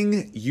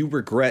anything you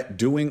regret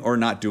doing or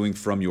not doing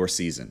from your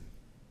season?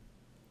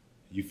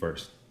 You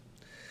first.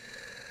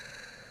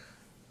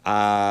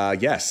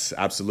 Yes,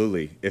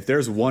 absolutely. If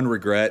there's one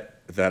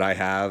regret that I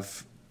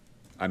have,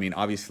 I mean,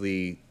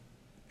 obviously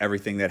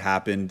everything that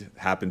happened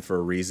for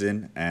a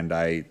reason, and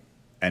I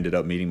ended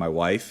up meeting my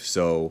wife.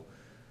 So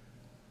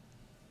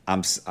I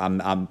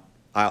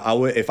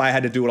would, if I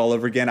had to do it all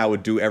over again, I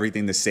would do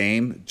everything the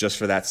same just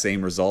for that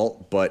same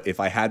result. But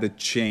if I had to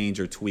change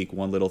or tweak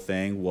one little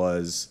thing,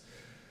 was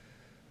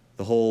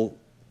the whole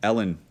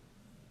Ellen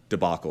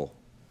debacle.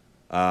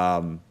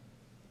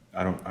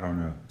 I don't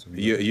know.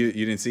 You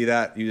didn't see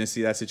that? You didn't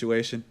see that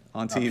situation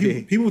on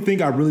TV? People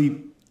think I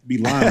really be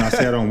lying when I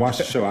say I don't watch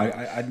the show.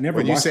 I never.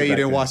 When you say you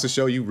didn't watch the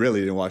show, you really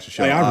didn't watch the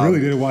show. I really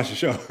didn't watch the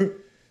show.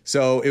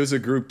 So it was a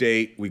group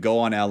date. We go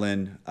on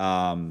Ellen.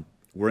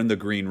 We're in the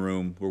green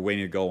room. We're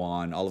waiting to go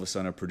on. All of a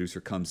sudden, a producer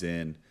comes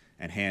in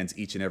and hands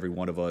each and every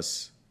one of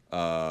us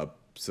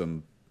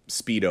some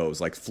Speedos,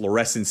 like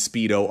fluorescent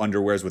Speedo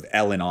underwears with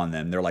Ellen on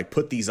them. They're like,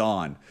 put these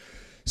on.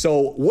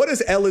 So what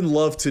does Ellen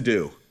love to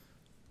do?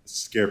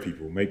 Scare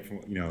people,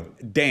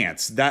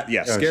 dance.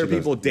 Scare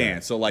people,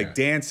 dance. Yeah, so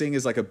dancing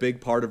is like a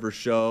big part of her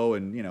show,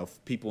 and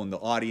people in the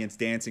audience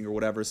dancing or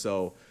whatever.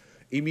 So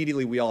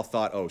immediately we all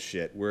thought, oh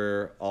shit,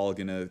 we're all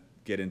gonna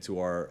get into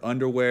our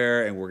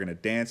underwear and we're gonna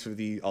dance for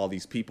all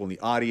these people in the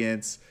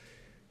audience.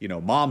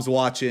 Mom's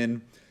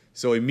watching.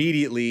 So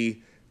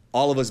immediately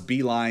all of us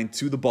beeline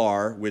to the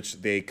bar,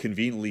 which they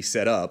conveniently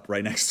set up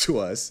right next to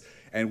us,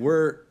 and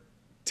we're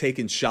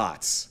taking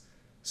shots.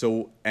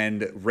 So,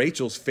 and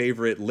Rachel's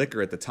favorite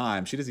liquor at the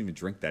time, she doesn't even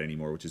drink that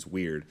anymore, which is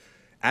weird.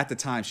 At the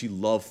time, she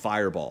loved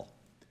Fireball.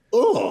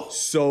 Oh,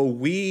 so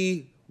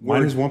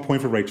minus 1 point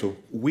for Rachel.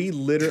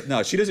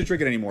 No, she doesn't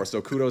drink it anymore,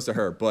 so kudos to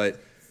her. But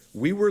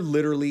we were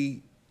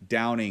literally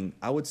downing,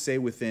 I would say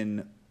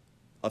within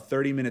a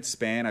 30-minute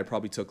span, I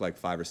probably took like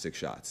 5 or 6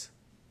 shots.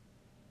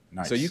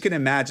 Nice. So you can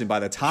imagine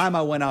by the time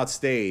I went out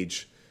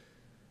stage,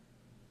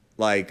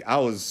 like I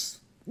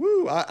was,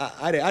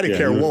 I didn't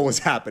care what was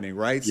happening,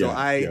 right? So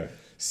I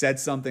said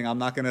something, I'm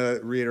not going to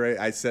reiterate,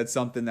 I said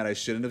something that I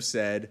shouldn't have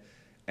said,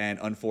 and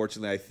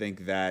unfortunately I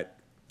think that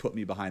put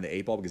me behind the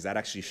 8 ball because that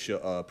actually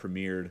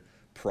premiered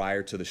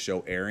prior to the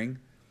show airing.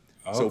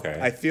 Okay.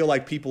 So I feel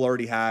like people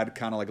already had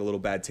kind of like a little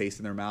bad taste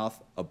in their mouth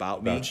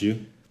about me. About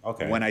you?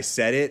 Okay. When I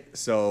said it,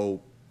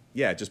 so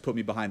yeah, it just put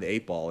me behind the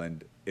 8 ball,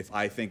 and if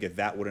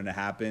that wouldn't have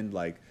happened,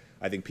 like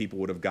I think people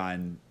would have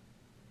gotten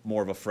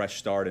more of a fresh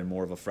start and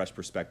more of a fresh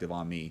perspective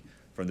on me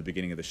from the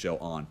beginning of the show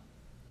on.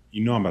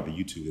 I'm about to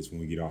YouTube this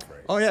when we get off,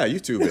 right? Oh yeah,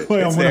 YouTube it.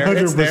 It's there.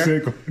 It's there.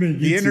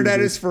 The internet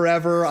is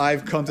forever.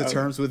 I've come to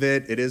terms with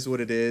it. It is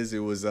what it is. It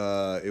was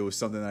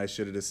something that I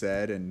should have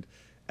said, and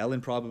Ellen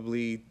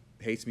probably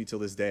hates me till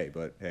this day.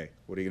 But hey,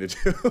 what are you gonna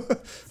do?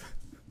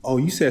 Oh,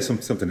 you said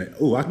something.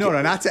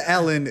 No, not to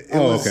Ellen.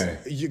 Okay.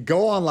 You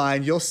go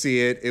online, you'll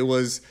see it. It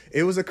was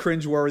a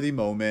cringeworthy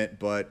moment,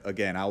 but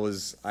again,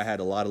 I had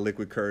a lot of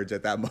liquid courage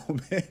at that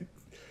moment.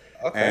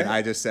 Okay. And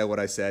I just said what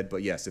I said.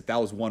 But yes, if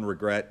that was one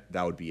regret,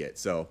 that would be it.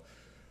 So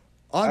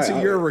on to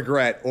your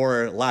regret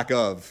or lack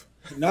of.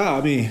 No,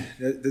 I mean,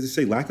 does it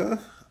say lack of?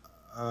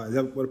 Is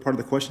that what part of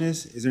the question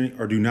is? Is there any,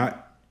 or do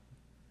not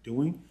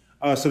doing?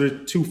 So they're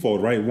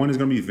twofold, right? One is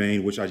going to be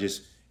vain, which I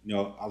just,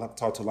 I'll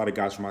talk to a lot of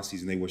guys from my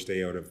season. They wish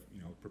they would have,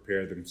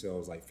 prepared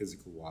themselves like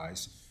physical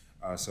wise.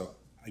 So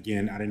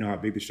again, I didn't know how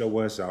big the show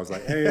was. So I was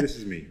like, hey, this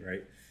is me,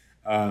 right?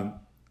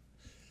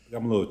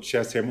 Got my little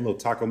chest hair, my little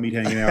taco meat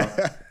hanging out.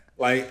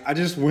 Like, I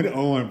just went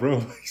on, bro.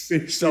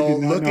 Like, so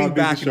looking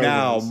back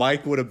now,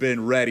 Mike would have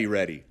been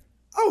ready.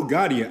 Oh,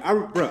 God,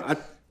 yeah.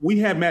 We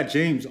had Matt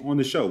James on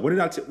the show. What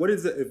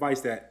is the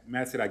advice that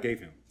Matt said I gave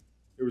him?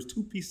 There was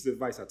 2 pieces of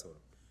advice I told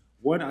him.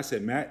 One, I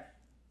said, Matt,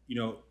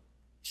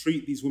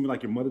 treat these women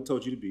like your mother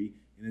told you to be.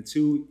 And then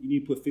 2, you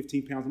need to put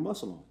 15 pounds of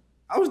muscle on.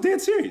 I was dead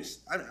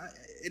serious.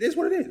 It is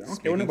what it is. I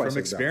don't care what nobody says.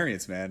 From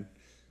experience, man.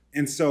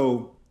 And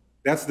so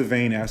that's the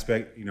vain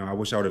aspect. I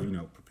wish I would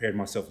have, prepared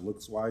myself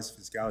looks-wise,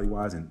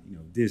 physicality-wise, and,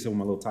 did some of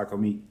my little taco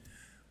meat.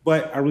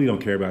 But I really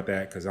don't care about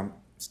that because I'm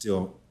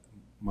still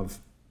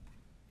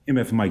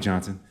MF Mike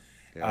Johnson.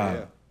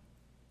 Yeah.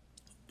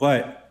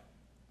 But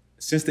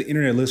since the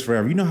internet lives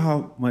forever, you know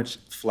how much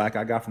flack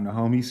I got from the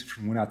homies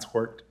from when I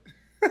twerked?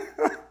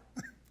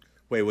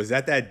 Wait, was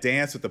that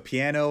dance with the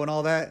piano and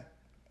all that?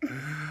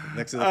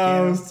 Next to the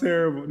piano? It was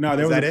terrible. No,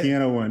 that was a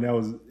piano one. That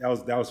was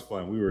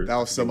fun. That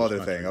was some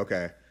other thing.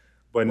 Okay.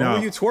 But When no, were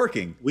you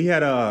twerking? we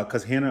had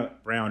because Hannah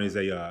Brown is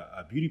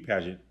a beauty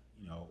pageant,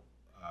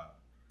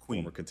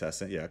 queen, Former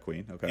contestant, yeah,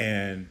 queen. Okay.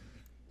 and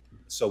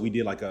so we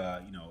did like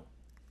a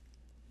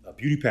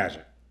beauty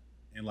pageant,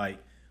 and like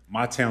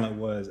my talent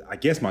was, I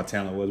guess my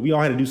talent was, we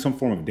all had to do some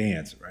form of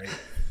dance, right?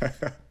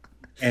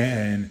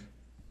 And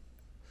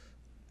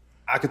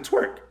I could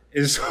twerk,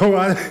 and so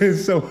I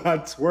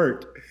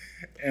twerked,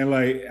 and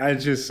like I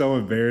just so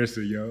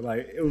embarrassing, yo.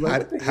 Like it was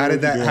like, How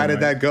did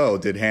that go?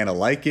 Did Hannah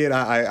like it?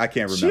 I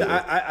can't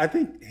remember. I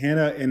think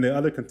Hannah and the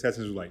other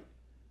contestants were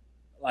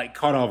like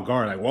caught off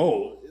guard, like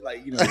whoa,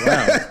 like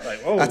wow,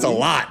 like whoa. That's a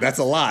lot. That's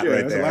a lot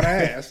right that's there. a lot of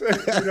ass.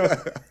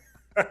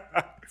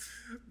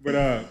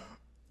 But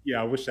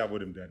yeah, I wish I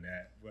would have done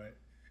that. But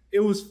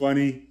it was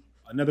funny.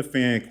 Another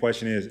fan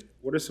question is,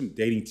 what are some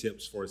dating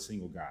tips for a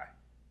single guy?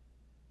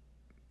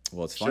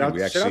 Well, it's funny.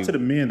 Shout out to the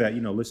men that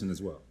listen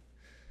as well.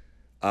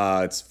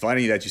 It's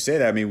funny that you say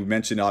that. I mean, we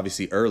mentioned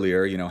obviously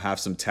earlier, have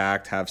some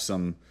tact, have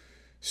some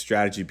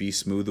strategy, be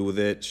smooth with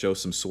it, show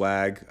some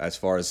swag as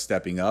far as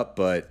stepping up.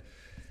 But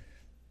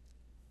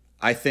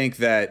I think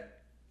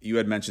that you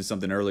had mentioned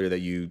something earlier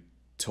that you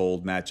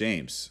told Matt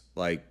James.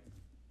 Like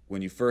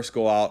when you first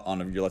go out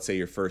on let's say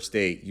your first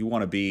date, you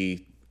want to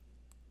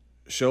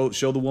show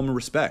the woman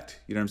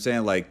respect. You know what I'm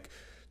saying? Like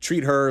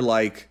treat her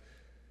like,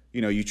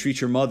 you treat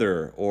your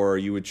mother, or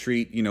you would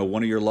treat,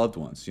 one of your loved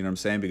ones. You know what I'm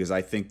saying? Because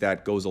I think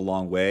that goes a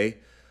long way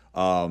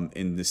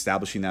in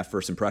establishing that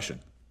first impression.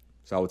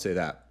 So I would say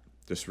that.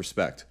 Just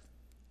respect.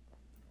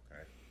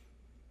 Okay.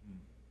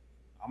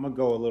 I'm going to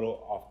go a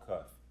little off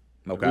cuff.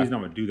 Okay. The reason I'm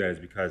going to do that is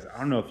because I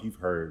don't know if you've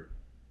heard,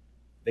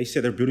 they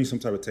said they're building some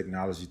type of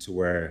technology to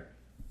where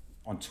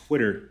on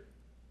Twitter,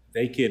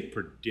 they could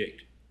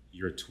predict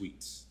your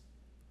tweets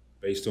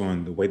based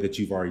on the way that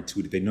you've already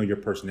tweeted. They know your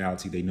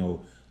personality. They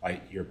know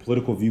like your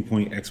political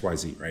viewpoint,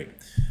 XYZ, right?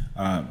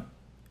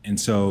 And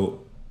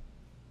so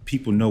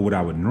people know what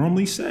I would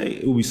normally say.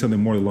 It would be something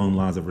more along the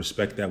lines of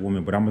respect that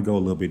woman, but I'm gonna go a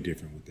little bit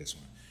different with this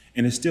one.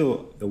 And it's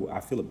still, I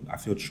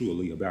feel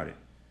truly about it,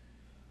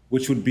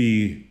 which would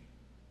be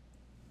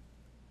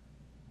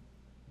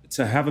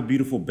to have a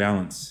beautiful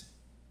balance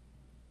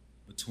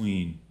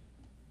between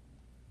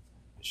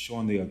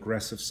showing the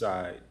aggressive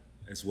side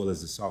as well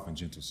as the soft and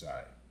gentle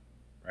side,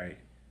 right?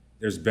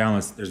 There's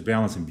balance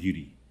and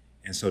beauty.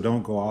 And so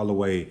don't go all the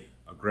way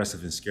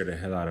aggressive and scare the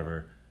hell out of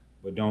her,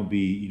 but don't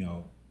be,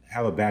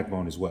 have a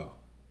backbone as well.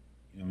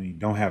 You know what I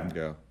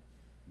mean?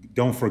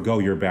 Don't forgo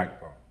your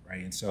backbone,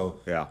 right? And so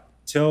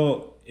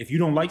if you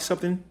don't like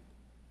something,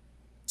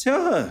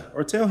 tell her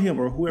or tell him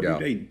or whoever you're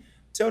dating.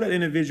 Tell that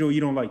individual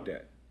you don't like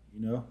that,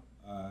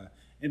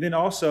 and then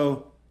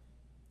also,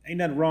 ain't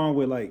nothing wrong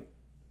with like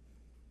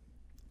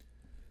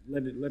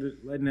letting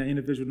that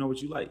individual know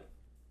what you like.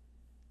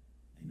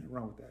 Ain't nothing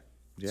wrong with that.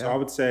 Yeah. So I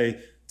would say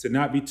to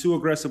not be too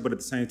aggressive, but at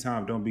the same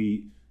time, don't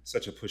be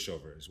such a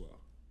pushover as well.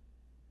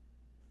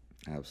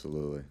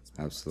 Absolutely.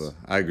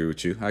 I agree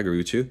with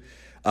you.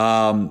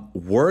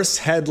 Worst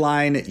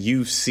headline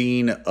you've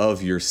seen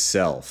of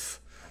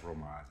yourself? I roll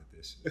my eyes at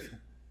this.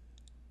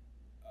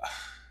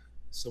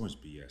 So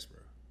much BS, bro.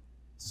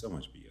 So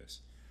much BS.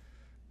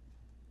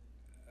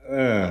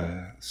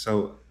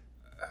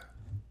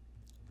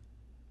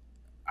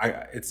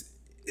 It's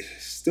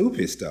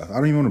stupid stuff. I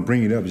don't even want to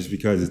bring it up just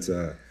because it's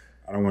I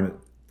don't want to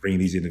bring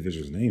these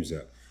individuals' names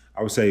up.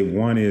 I would say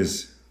one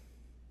is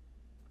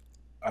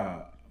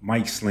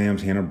Mike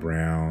slams Hannah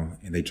Brown,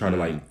 and they try to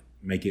like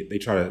make it. They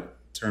try to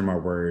turn my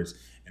words,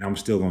 and I'm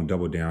still going to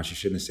double down. She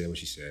shouldn't have said what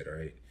she said.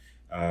 Right.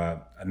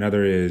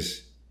 Another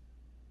is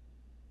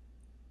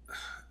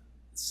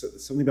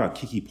something about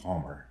Keke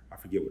Palmer. I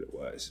forget what it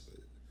was, but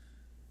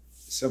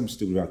something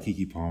stupid about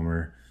Keke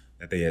Palmer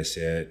that they had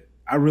said.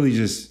 I really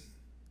just,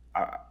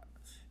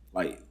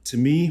 to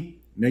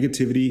me,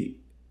 negativity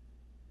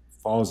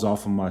falls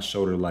off of my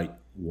shoulder like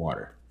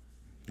water.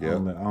 I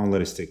don't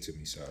let it stick to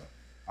me, so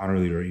I don't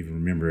really even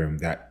remember him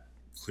that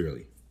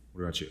clearly.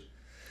 What about you?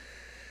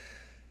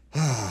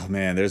 Oh,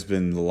 man, there's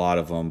been a lot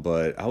of them,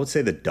 but I would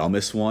say the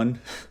dumbest one,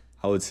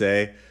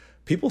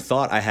 people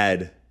thought I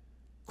had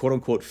quote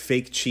unquote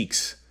fake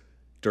cheeks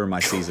during my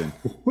season.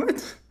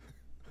 What?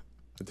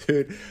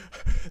 Dude,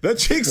 the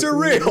cheeks are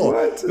real.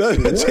 What?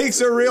 The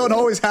cheeks are real and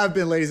always have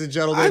been, ladies and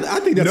gentlemen. I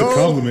think that's a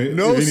compliment.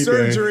 No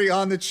surgery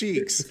on the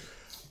cheeks.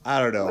 I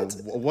don't know.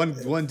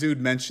 One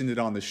dude mentioned it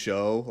on the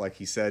show. Like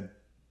he said,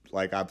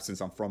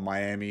 since I'm from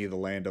Miami, the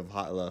land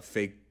of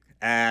fake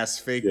ass,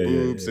 fake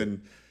boobs,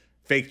 and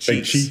fake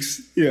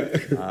cheeks. Yeah.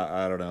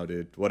 I don't know,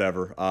 dude.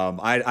 Whatever.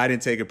 I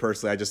didn't take it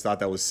personally. I just thought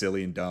that was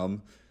silly and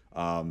dumb.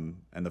 And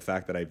the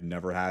fact that I've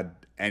never had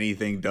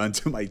anything done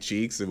to my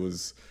cheeks, it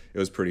was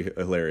pretty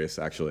hilarious,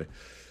 actually.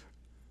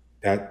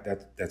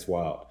 That's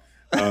wild.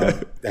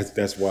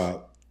 That's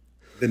wild.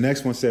 The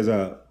next one says,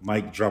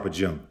 Mike, drop a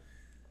gem.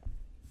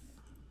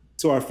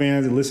 To our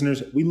fans and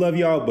listeners, we love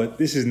y'all, but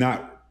this is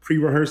not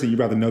pre-rehearsed, and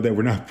you're about to know that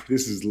we're not.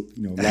 This is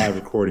live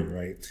recording,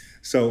 right?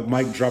 So,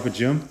 Mike, drop a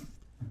gem.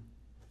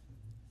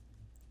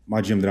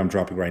 My gem that I'm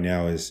dropping right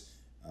now is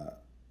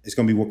it's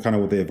going to be what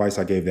the advice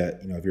I gave that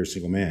if you're a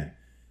single man,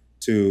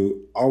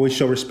 to always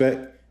show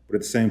respect, but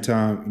at the same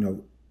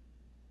time,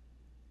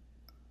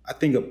 I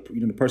think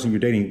the person you're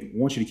dating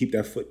wants you to keep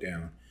that foot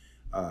down.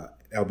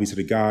 That'll be to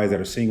the guys that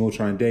are single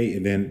trying to date,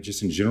 and then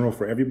just in general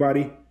for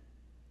everybody.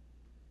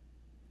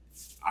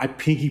 I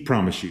pinky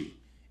promise you,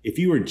 if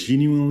you are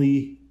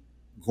genuinely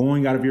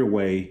going out of your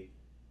way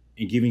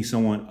and giving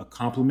someone a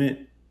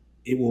compliment,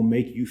 it will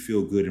make you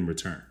feel good in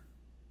return.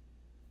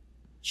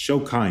 Show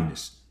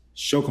kindness,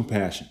 show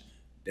compassion.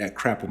 That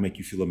crap will make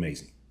you feel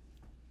amazing.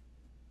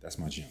 That's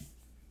my gem.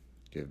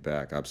 Give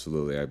back,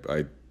 absolutely.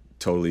 I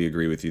totally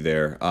agree with you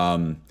there.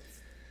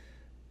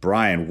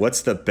 Bryan,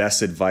 what's the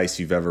best advice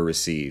you've ever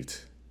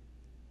received?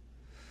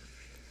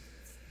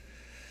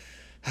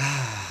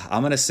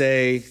 I'm gonna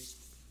say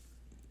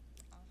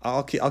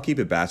I'll keep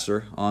it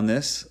bachelor on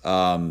this.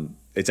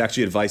 It's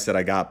actually advice that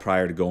I got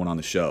prior to going on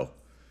the show,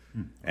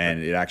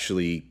 and it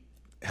actually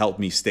helped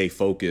me stay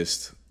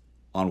focused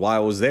on why I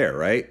was there.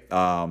 Right,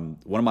 one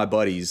of my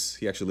buddies,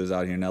 he actually lives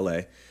out here in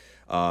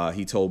LA.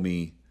 He told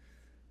me,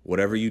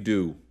 whatever you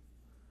do,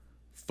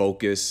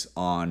 focus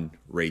on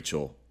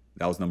Rachel.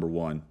 That was number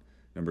one.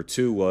 Number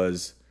two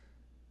was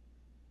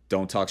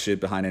don't talk shit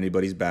behind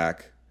anybody's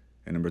back.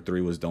 And number three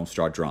was don't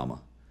start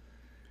drama.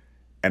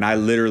 And I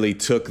literally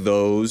took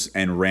those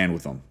and ran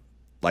with them.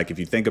 Like, if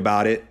you think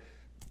about it,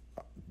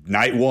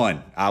 night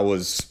one, I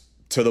was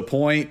to the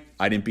point.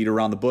 I didn't beat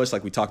around the bush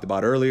like we talked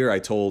about earlier. I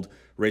told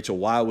Rachel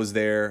why I was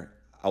there.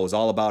 I was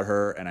all about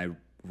her, and I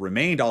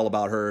remained all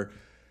about her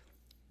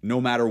no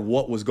matter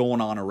what was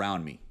going on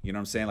around me. You know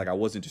what I'm saying? Like, I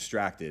wasn't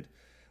distracted.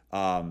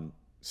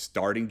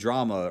 Starting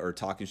drama or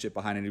talking shit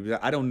behind anybody.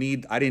 I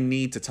didn't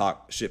need to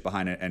talk shit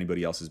behind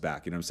anybody else's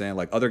back. You know what I'm saying?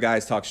 Like, other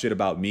guys talk shit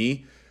about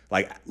me,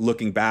 like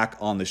looking back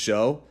on the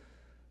show,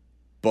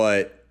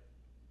 but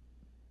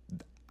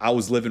I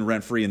was living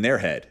rent free in their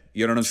head.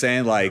 You know what I'm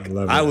saying? Like,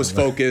 I was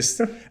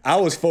focused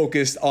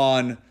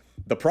on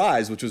the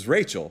prize, which was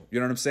Rachel. You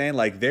know what I'm saying?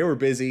 Like, they were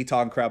busy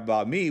talking crap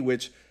about me,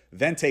 which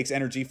then takes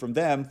energy from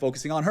them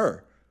focusing on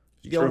her.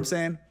 You get what I'm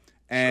saying?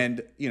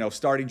 And,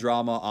 starting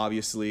drama,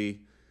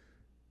 obviously,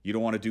 you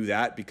don't want to do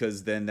that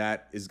because then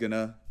that is going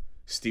to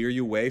steer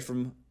you away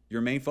from your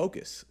main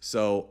focus.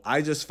 So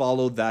I just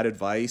followed that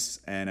advice.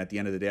 And at the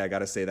end of the day, I got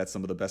to say that's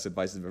some of the best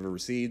advice I've ever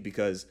received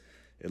because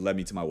it led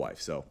me to my wife.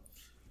 So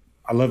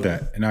I love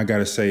that. And I got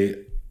to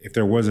say, if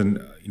there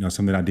wasn't,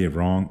 something I did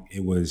wrong,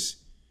 it was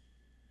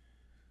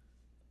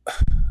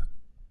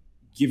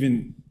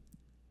giving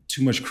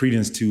too much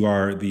credence to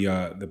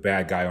the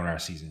bad guy on our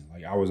season.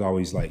 Like, I was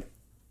always like,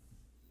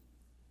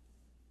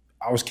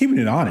 I was keeping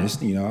it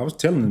honest. I was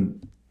telling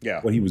him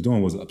what he was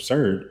doing was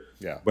absurd.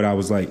 Yeah. But I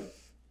was like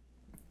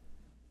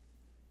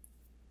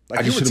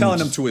you were telling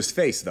him to his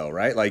face, though,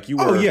 right? Like, you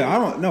were. Oh yeah,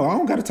 I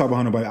don't got to talk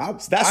behind nobody.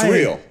 That's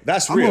real.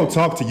 I'm gonna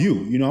talk to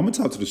you. I'm gonna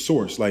talk to the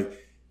source. Like,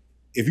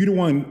 if you're the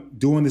one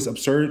doing this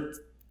absurd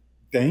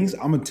things,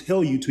 I'm gonna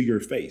tell you to your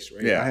face,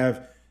 right?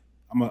 Yeah.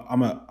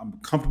 I'm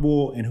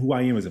comfortable in who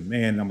I am as a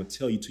man, and I'm gonna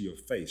tell you to your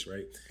face,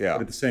 right? Yeah.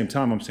 But at the same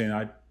time, I'm saying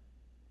I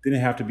didn't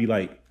have to be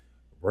like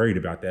worried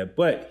about that,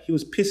 but he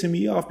was pissing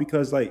me off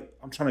because, like,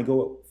 I'm trying to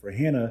go up for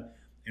Hannah,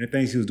 and the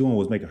things he was doing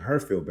was making her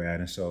feel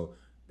bad, and so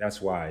that's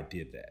why I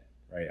did that,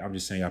 right? I'm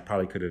just saying I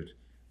probably could have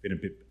been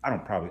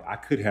I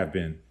could have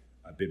been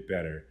a bit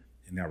better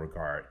in that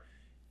regard,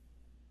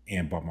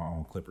 and bought my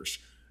own clippers.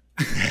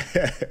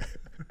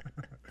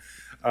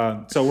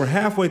 So we're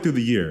halfway through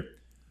the year.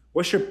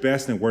 What's your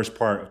best and worst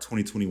part of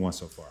 2021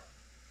 so far?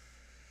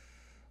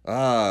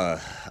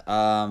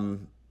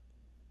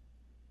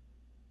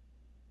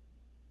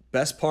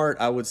 Best part,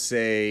 I would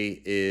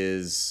say,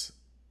 is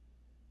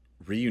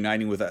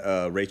reuniting with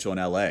Rachel in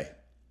LA,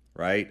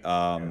 right?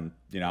 I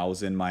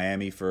was in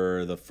Miami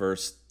for the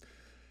first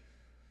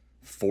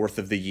fourth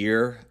of the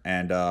year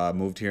and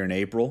moved here in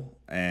April.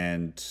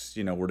 And,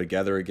 we're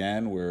together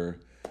again. We're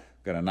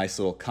got a nice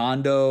little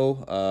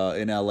condo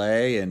in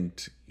LA, and,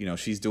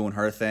 she's doing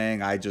her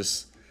thing. I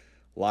just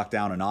locked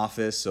down an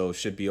office, so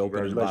should be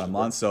open in about a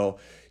month. So,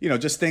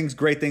 just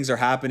great things are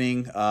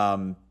happening.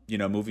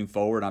 Moving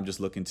forward, I'm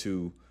just looking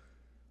to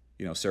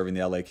serving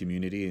the LA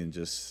community and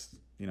just,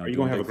 Are you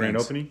going to have a grand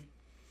opening?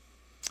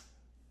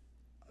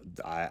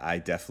 I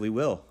definitely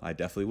will.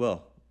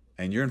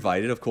 And you're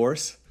invited, of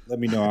course. Let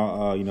me know.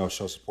 I'll,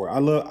 show support. I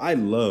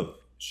love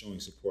showing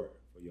support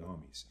for your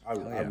homies. I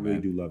really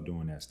do love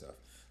doing that stuff.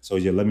 So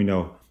yeah, let me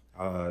know.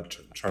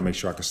 Try to make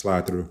sure I can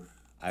slide through.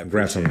 I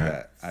appreciate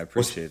that. I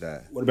appreciate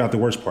that. What about the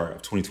worst part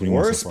of 2021?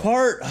 Worst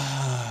part?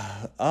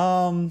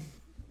 I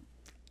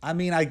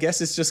guess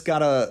it's just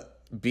gotta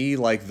be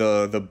like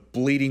the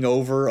bleeding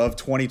over of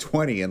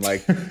 2020 and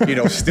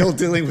still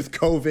dealing with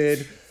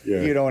COVID,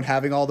 and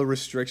having all the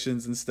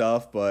restrictions and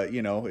stuff. But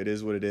it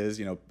is what it is.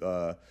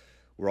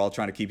 We're all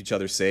trying to keep each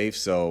other safe.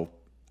 So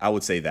I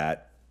would say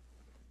that.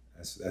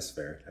 That's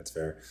fair. That's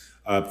fair.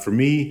 For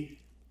me,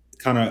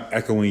 kind of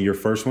echoing your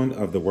first one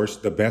of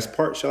the best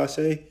part, shall I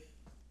say,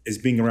 is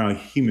being around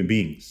human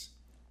beings.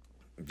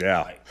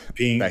 Yeah.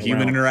 Being that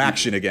human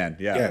interaction again.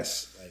 Yeah.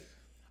 Yes.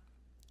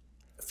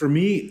 For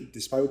me,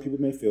 despite what people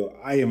may feel,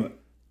 I am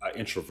an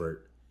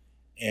introvert.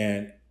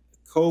 And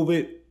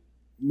COVID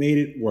made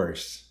it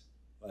worse.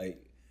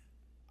 Like,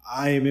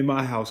 I am in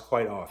my house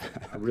quite often.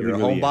 I really, You're a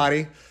really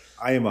homebody?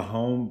 I am a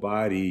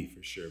homebody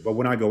for sure. But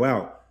when I go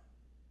out,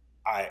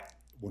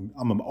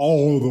 I'm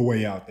all the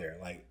way out there,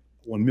 like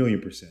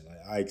 1,000,000%. Like,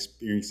 I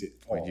experience it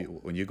all.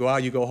 When you go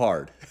out, you go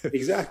hard.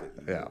 Exactly.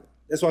 Yeah.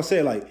 That's why I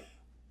say, like,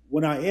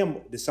 when I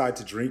decide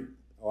to drink,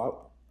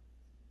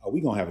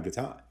 we gonna have a good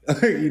time.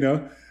 You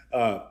know,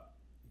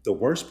 the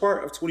worst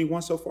part of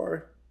 21 so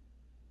far,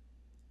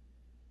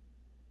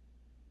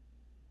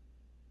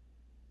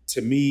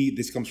 to me,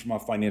 this comes from my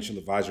financial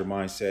advisor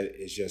mindset.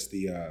 Is just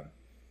the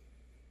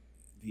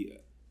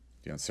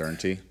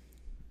uncertainty.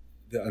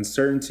 The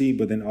uncertainty,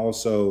 but then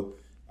also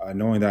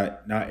knowing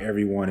that not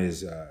everyone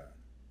is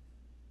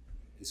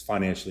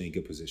financially in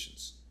good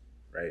positions,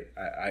 right?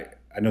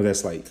 I know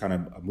that's like kind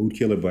of a mood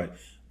killer, but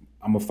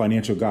I'm a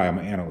financial guy. I'm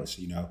an analyst,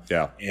 you know.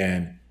 Yeah.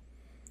 And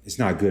it's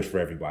not good for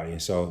everybody,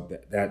 and so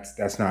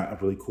that's not a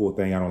really cool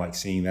thing. I don't like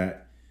seeing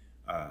that.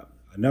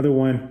 Another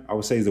one I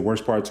would say is the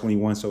worst part of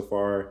 21 so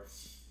far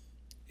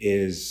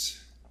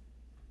is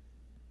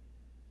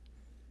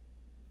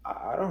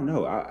I don't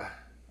know.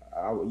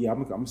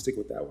 I'm gonna stick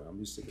with that one. I'm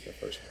gonna stick with that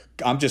first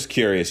one. I'm just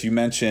curious. You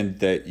mentioned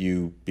that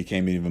you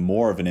became even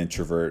more of an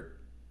introvert,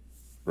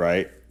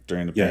 right?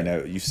 During the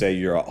pandemic. You say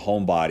you're a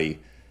homebody.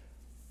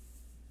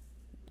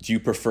 Do you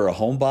prefer a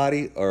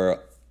homebody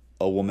or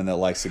a woman that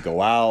likes to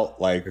go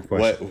out? Like, Good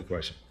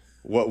question.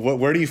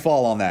 Where do you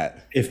fall on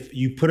that? If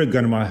you put a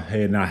gun in my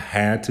head and I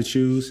had to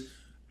choose,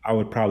 I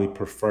would probably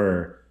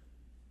prefer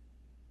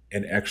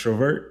an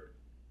extrovert.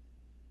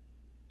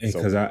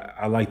 Because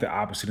I like the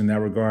opposite in that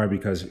regard,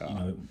 because you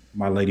know,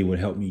 my lady would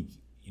help me.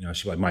 You know,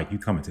 she's like, Mike, you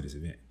coming to this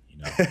event.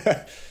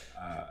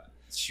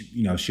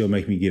 You know, she'll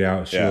make me get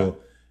out.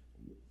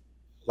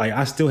 Like,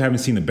 I still haven't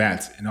seen the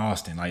bats in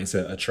Austin. Like, it's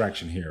an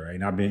attraction here, right?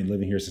 And I've been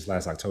living here since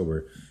last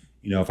October.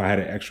 You know, if I had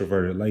an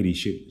extroverted lady,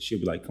 she'll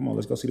be like, come on,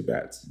 let's go see the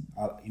bats.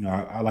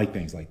 I like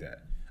things like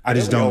that. I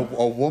just don't.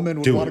 A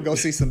woman would want to go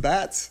see some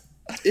bats.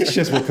 It's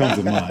just what comes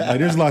to mind. Like,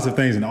 there's lots of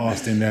things in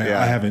Austin that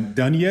I haven't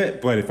done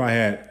yet, but if I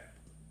had,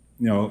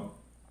 you know,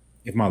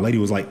 if my lady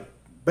was like,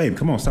 babe,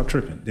 come on, stop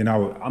tripping, then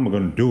I'm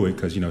going to do it,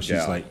 because, you know,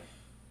 she's like,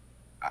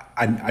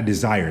 I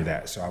desire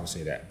that. So I would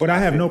say that. But I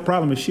have no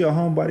problem if she a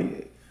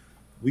homebody.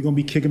 We're going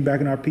to be kicking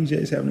back in our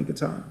PJs, having a good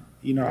time,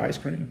 eating our ice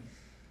cream.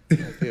 I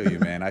feel you,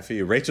 man. I feel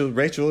you.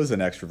 Rachel is an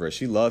extrovert.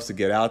 She loves to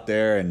get out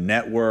there and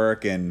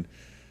network, and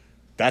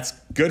that's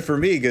good for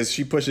me because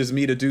she pushes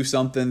me to do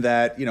something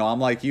that, you know, I'm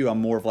like you. I'm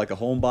more of like a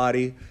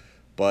homebody,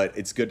 but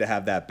it's good to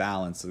have that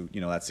balance of,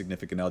 you know, that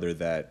significant other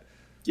that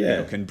you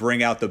know, can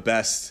bring out the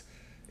best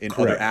in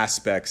other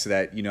aspects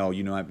that, you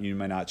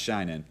might not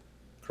shine in.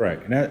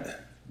 Correct. And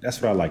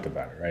that's what I like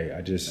about it, right?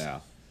 I just,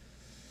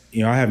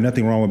 you know, I have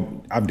nothing wrong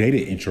with, I've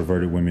dated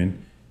introverted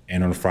women,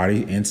 and on a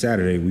Friday and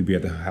Saturday, we'd be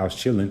at the house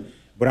chilling.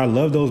 But I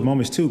love those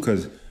moments too,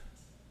 because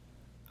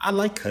I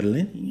like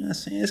cuddling. You know what I'm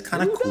saying? It's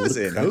kind of cool.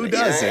 Who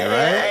doesn't,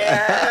 right?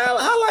 Yeah,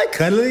 I like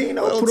cuddling. You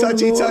know, a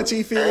little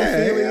touchy, feely.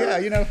 Yeah,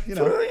 you know.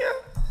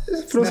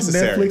 Put on some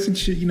Netflix and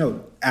shit. You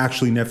know,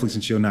 actually Netflix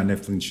and chill, not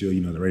Netflix and chill.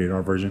 You know, the rated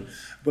R version.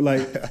 But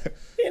like,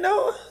 you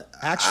know,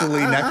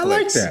 actually Netflix. I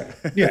like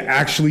that. Yeah,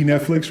 actually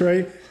Netflix,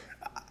 right?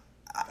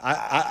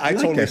 I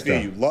like totally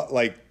feel you.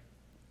 Like,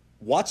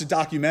 watch a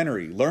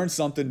documentary, learn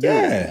something new.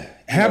 Yeah,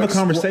 have a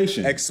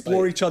conversation,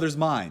 explore each other's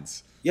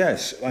minds.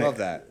 Yes, love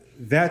that.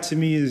 That to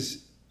me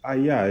is, I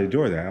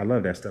adore that. I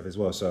love that stuff as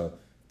well. So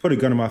put a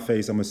gun in my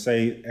face. I'm gonna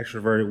say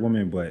extroverted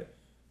woman, but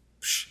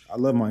I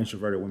love my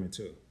introverted women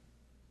too.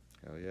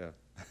 Hell yeah.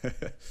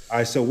 All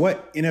right. So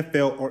what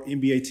NFL or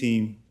NBA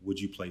team would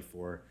you play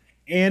for?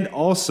 And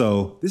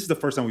also, this is the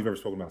first time we've ever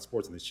spoken about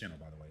sports on this channel,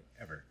 by the way,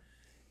 ever.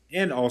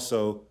 And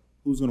also,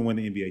 who's gonna win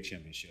the NBA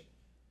championship?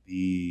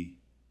 The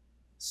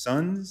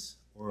Suns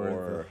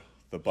or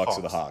the Bucks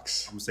or the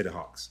Hawks? I'm gonna say the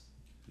Hawks.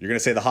 You're gonna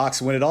say the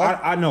Hawks win it all?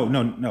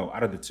 No.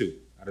 Out of the two.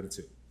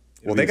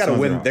 Well, they gotta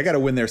win. They gotta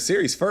win their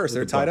series first.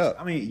 They're tied up.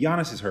 I mean,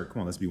 Giannis is hurt.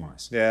 Come on, let's be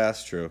honest. Yeah,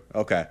 that's true.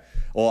 Okay.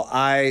 Well,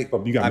 I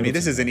mean,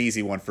 this is an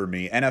easy one for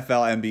me.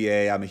 NFL,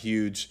 NBA. I'm a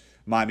huge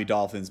Miami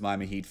Dolphins,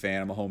 Miami Heat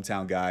fan. I'm a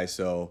hometown guy,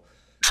 so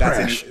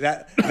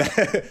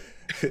that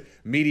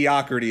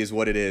mediocrity is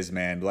what it is,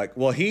 man. Like,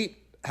 well, Heat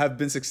have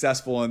been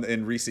successful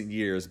in recent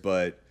years,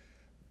 but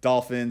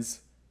Dolphins,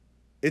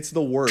 it's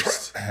the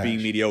worst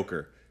being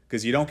mediocre,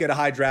 because you don't get a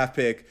high draft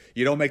pick,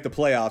 you don't make the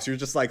playoffs, you're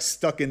just like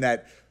stuck in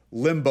that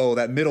limbo,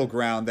 that middle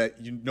ground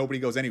that nobody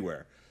goes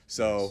anywhere.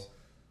 So,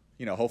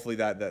 you know, hopefully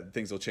that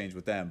things will change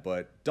with them.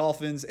 But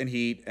Dolphins and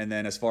Heat, and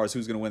then as far as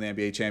who's going to win the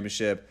NBA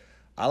championship,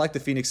 I like the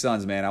Phoenix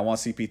Suns, man. I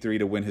want CP3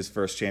 to win his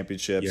first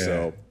championship. Yeah,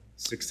 so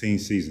 16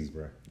 seasons,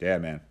 bro. Yeah,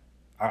 man.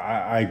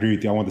 I agree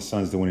with you. I want the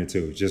Suns to win it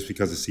too, just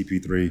because of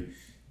CP3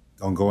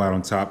 gonna go out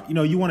on top. You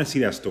know, you want to see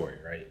that story,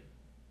 right?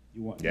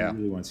 You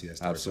really want to see that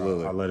story.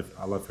 Absolutely. So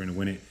I love for him to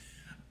win it.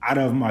 Out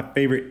of my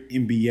favorite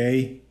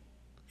NBA,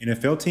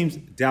 NFL teams,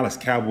 Dallas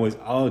Cowboys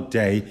all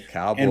day.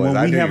 Cowboys,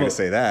 I knew you were going to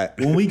say that.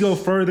 When we go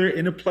further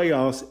in the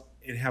playoffs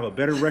and have a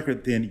better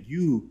record than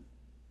you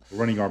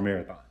running our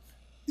marathon.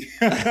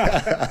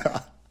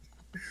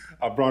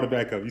 I brought it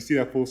back up. You see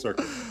that full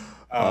circle.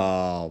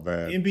 Oh,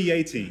 man.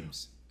 NBA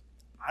teams.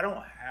 I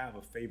don't have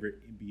a favorite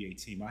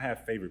NBA team. I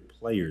have favorite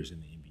players in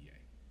the NBA.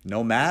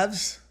 No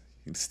Mavs?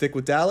 You can stick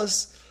with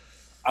Dallas?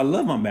 I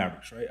love my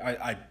Mavericks,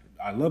 right?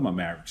 I love my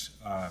Mavericks.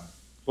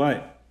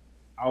 But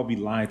I would be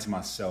lying to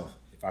myself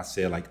if I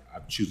said, like,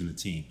 I'm choosing a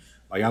team.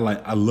 I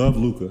love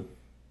Luka.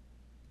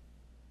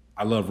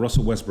 I love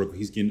Russell Westbrook.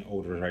 He's getting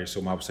older, right?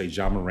 So I would say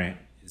Ja Morant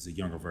is a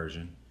younger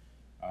version.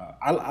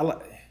 I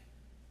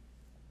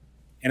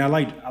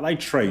like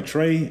Trey.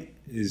 Trey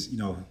is,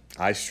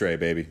 Ice Trey,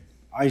 baby.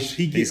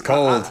 He's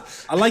cold.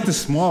 I like the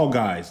small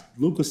guys.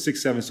 Luka's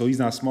 6'7", so he's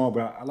not small,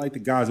 but I like the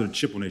guys with a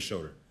chip on their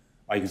shoulder.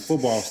 Like in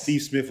football,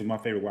 Steve Smith was my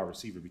favorite wide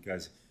receiver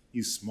because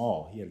he's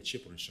small. He had a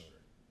chip on his shoulder.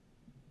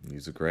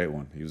 He's a great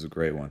one. He was a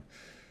great one.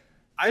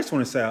 I just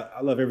want to say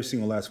I love every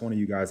single last one of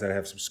you guys that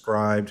have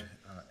subscribed,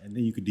 and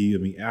then you could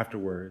DM me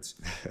afterwards.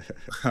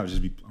 I'm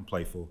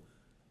playful.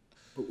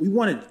 But we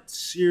want to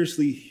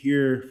seriously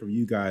hear from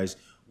you guys.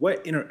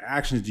 What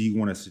interactions do you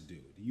want us to do?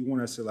 Do you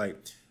want us to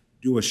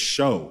do a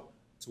show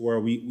to where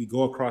we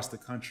go across the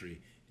country?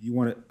 Do you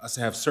want us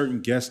to have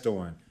certain guests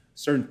on,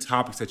 certain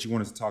topics that you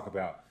want us to talk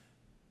about?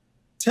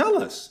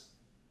 Tell us.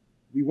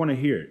 We want to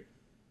hear it.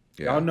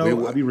 Yeah, y'all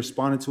know I'll be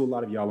responding to a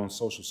lot of y'all on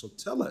social, so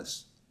tell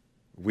us.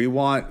 We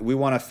want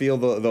to feel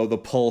the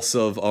pulse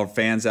of our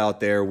fans out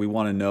there. We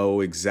want to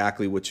know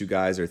exactly what you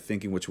guys are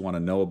thinking, what you want to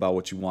know about,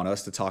 what you want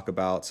us to talk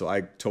about. So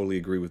I totally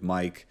agree with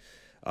Mike.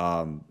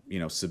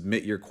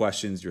 Submit your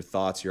questions, your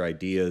thoughts, your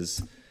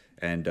ideas,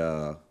 and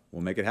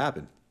we'll make it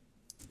happen.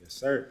 Yes,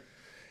 sir.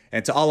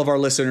 And to all of our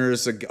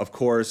listeners, of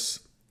course,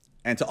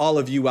 and to all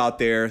of you out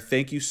there,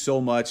 thank you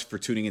so much for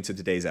tuning into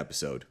today's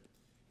episode.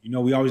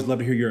 We always love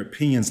to hear your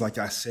opinions. Like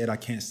I said, I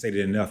can't state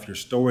it enough. Your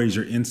stories,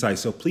 your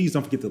insights. So please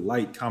don't forget to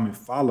like, comment,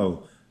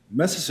 follow.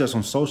 Message us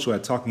on social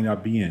at Talking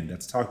Out BN.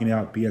 That's Talking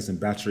Out B as in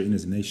Bachelor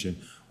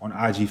Nation on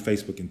IG,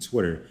 Facebook, and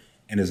Twitter.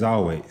 And as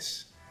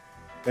always,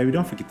 baby,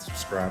 don't forget to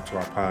subscribe to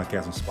our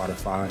podcast on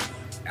Spotify,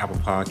 Apple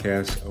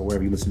Podcasts, or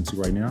wherever you listen to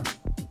right now.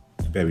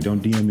 And baby,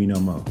 don't DM me no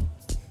more.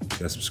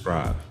 Just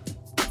subscribe.